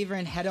me a favor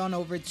and head on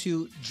over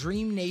to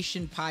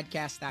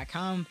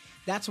dreamnationpodcast.com.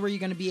 That's where you're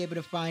going to be able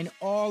to find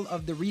all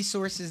of the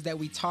resources that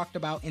we talked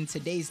about in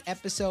today's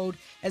episode,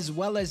 as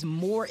well as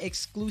more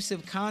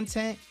exclusive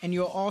content. And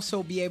you'll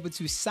also be able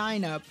to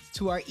sign up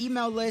to our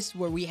email list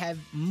where we have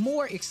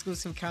more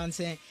exclusive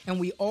content. And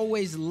we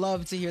always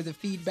love to hear the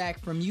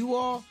feedback from you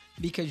all,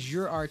 because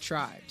you're our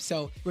tribe.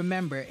 So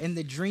remember, in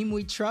the dream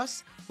we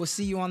trust, we'll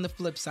see you on the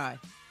flip side.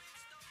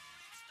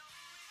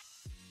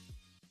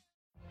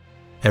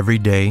 Every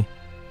day,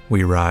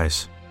 we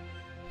rise,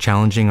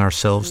 challenging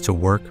ourselves to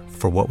work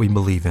for what we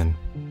believe in.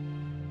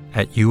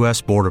 At U.S.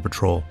 Border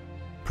Patrol,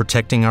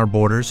 protecting our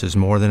borders is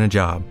more than a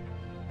job.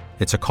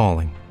 It's a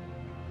calling.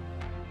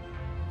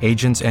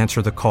 Agents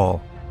answer the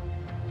call,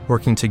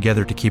 working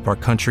together to keep our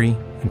country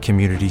and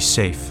communities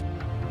safe.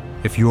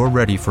 If you're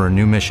ready for a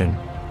new mission,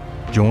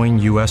 join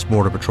U.S.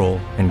 Border Patrol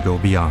and go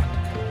beyond.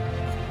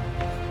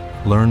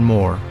 Learn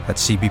more at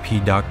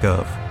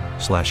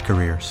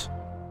cbp.gov/careers.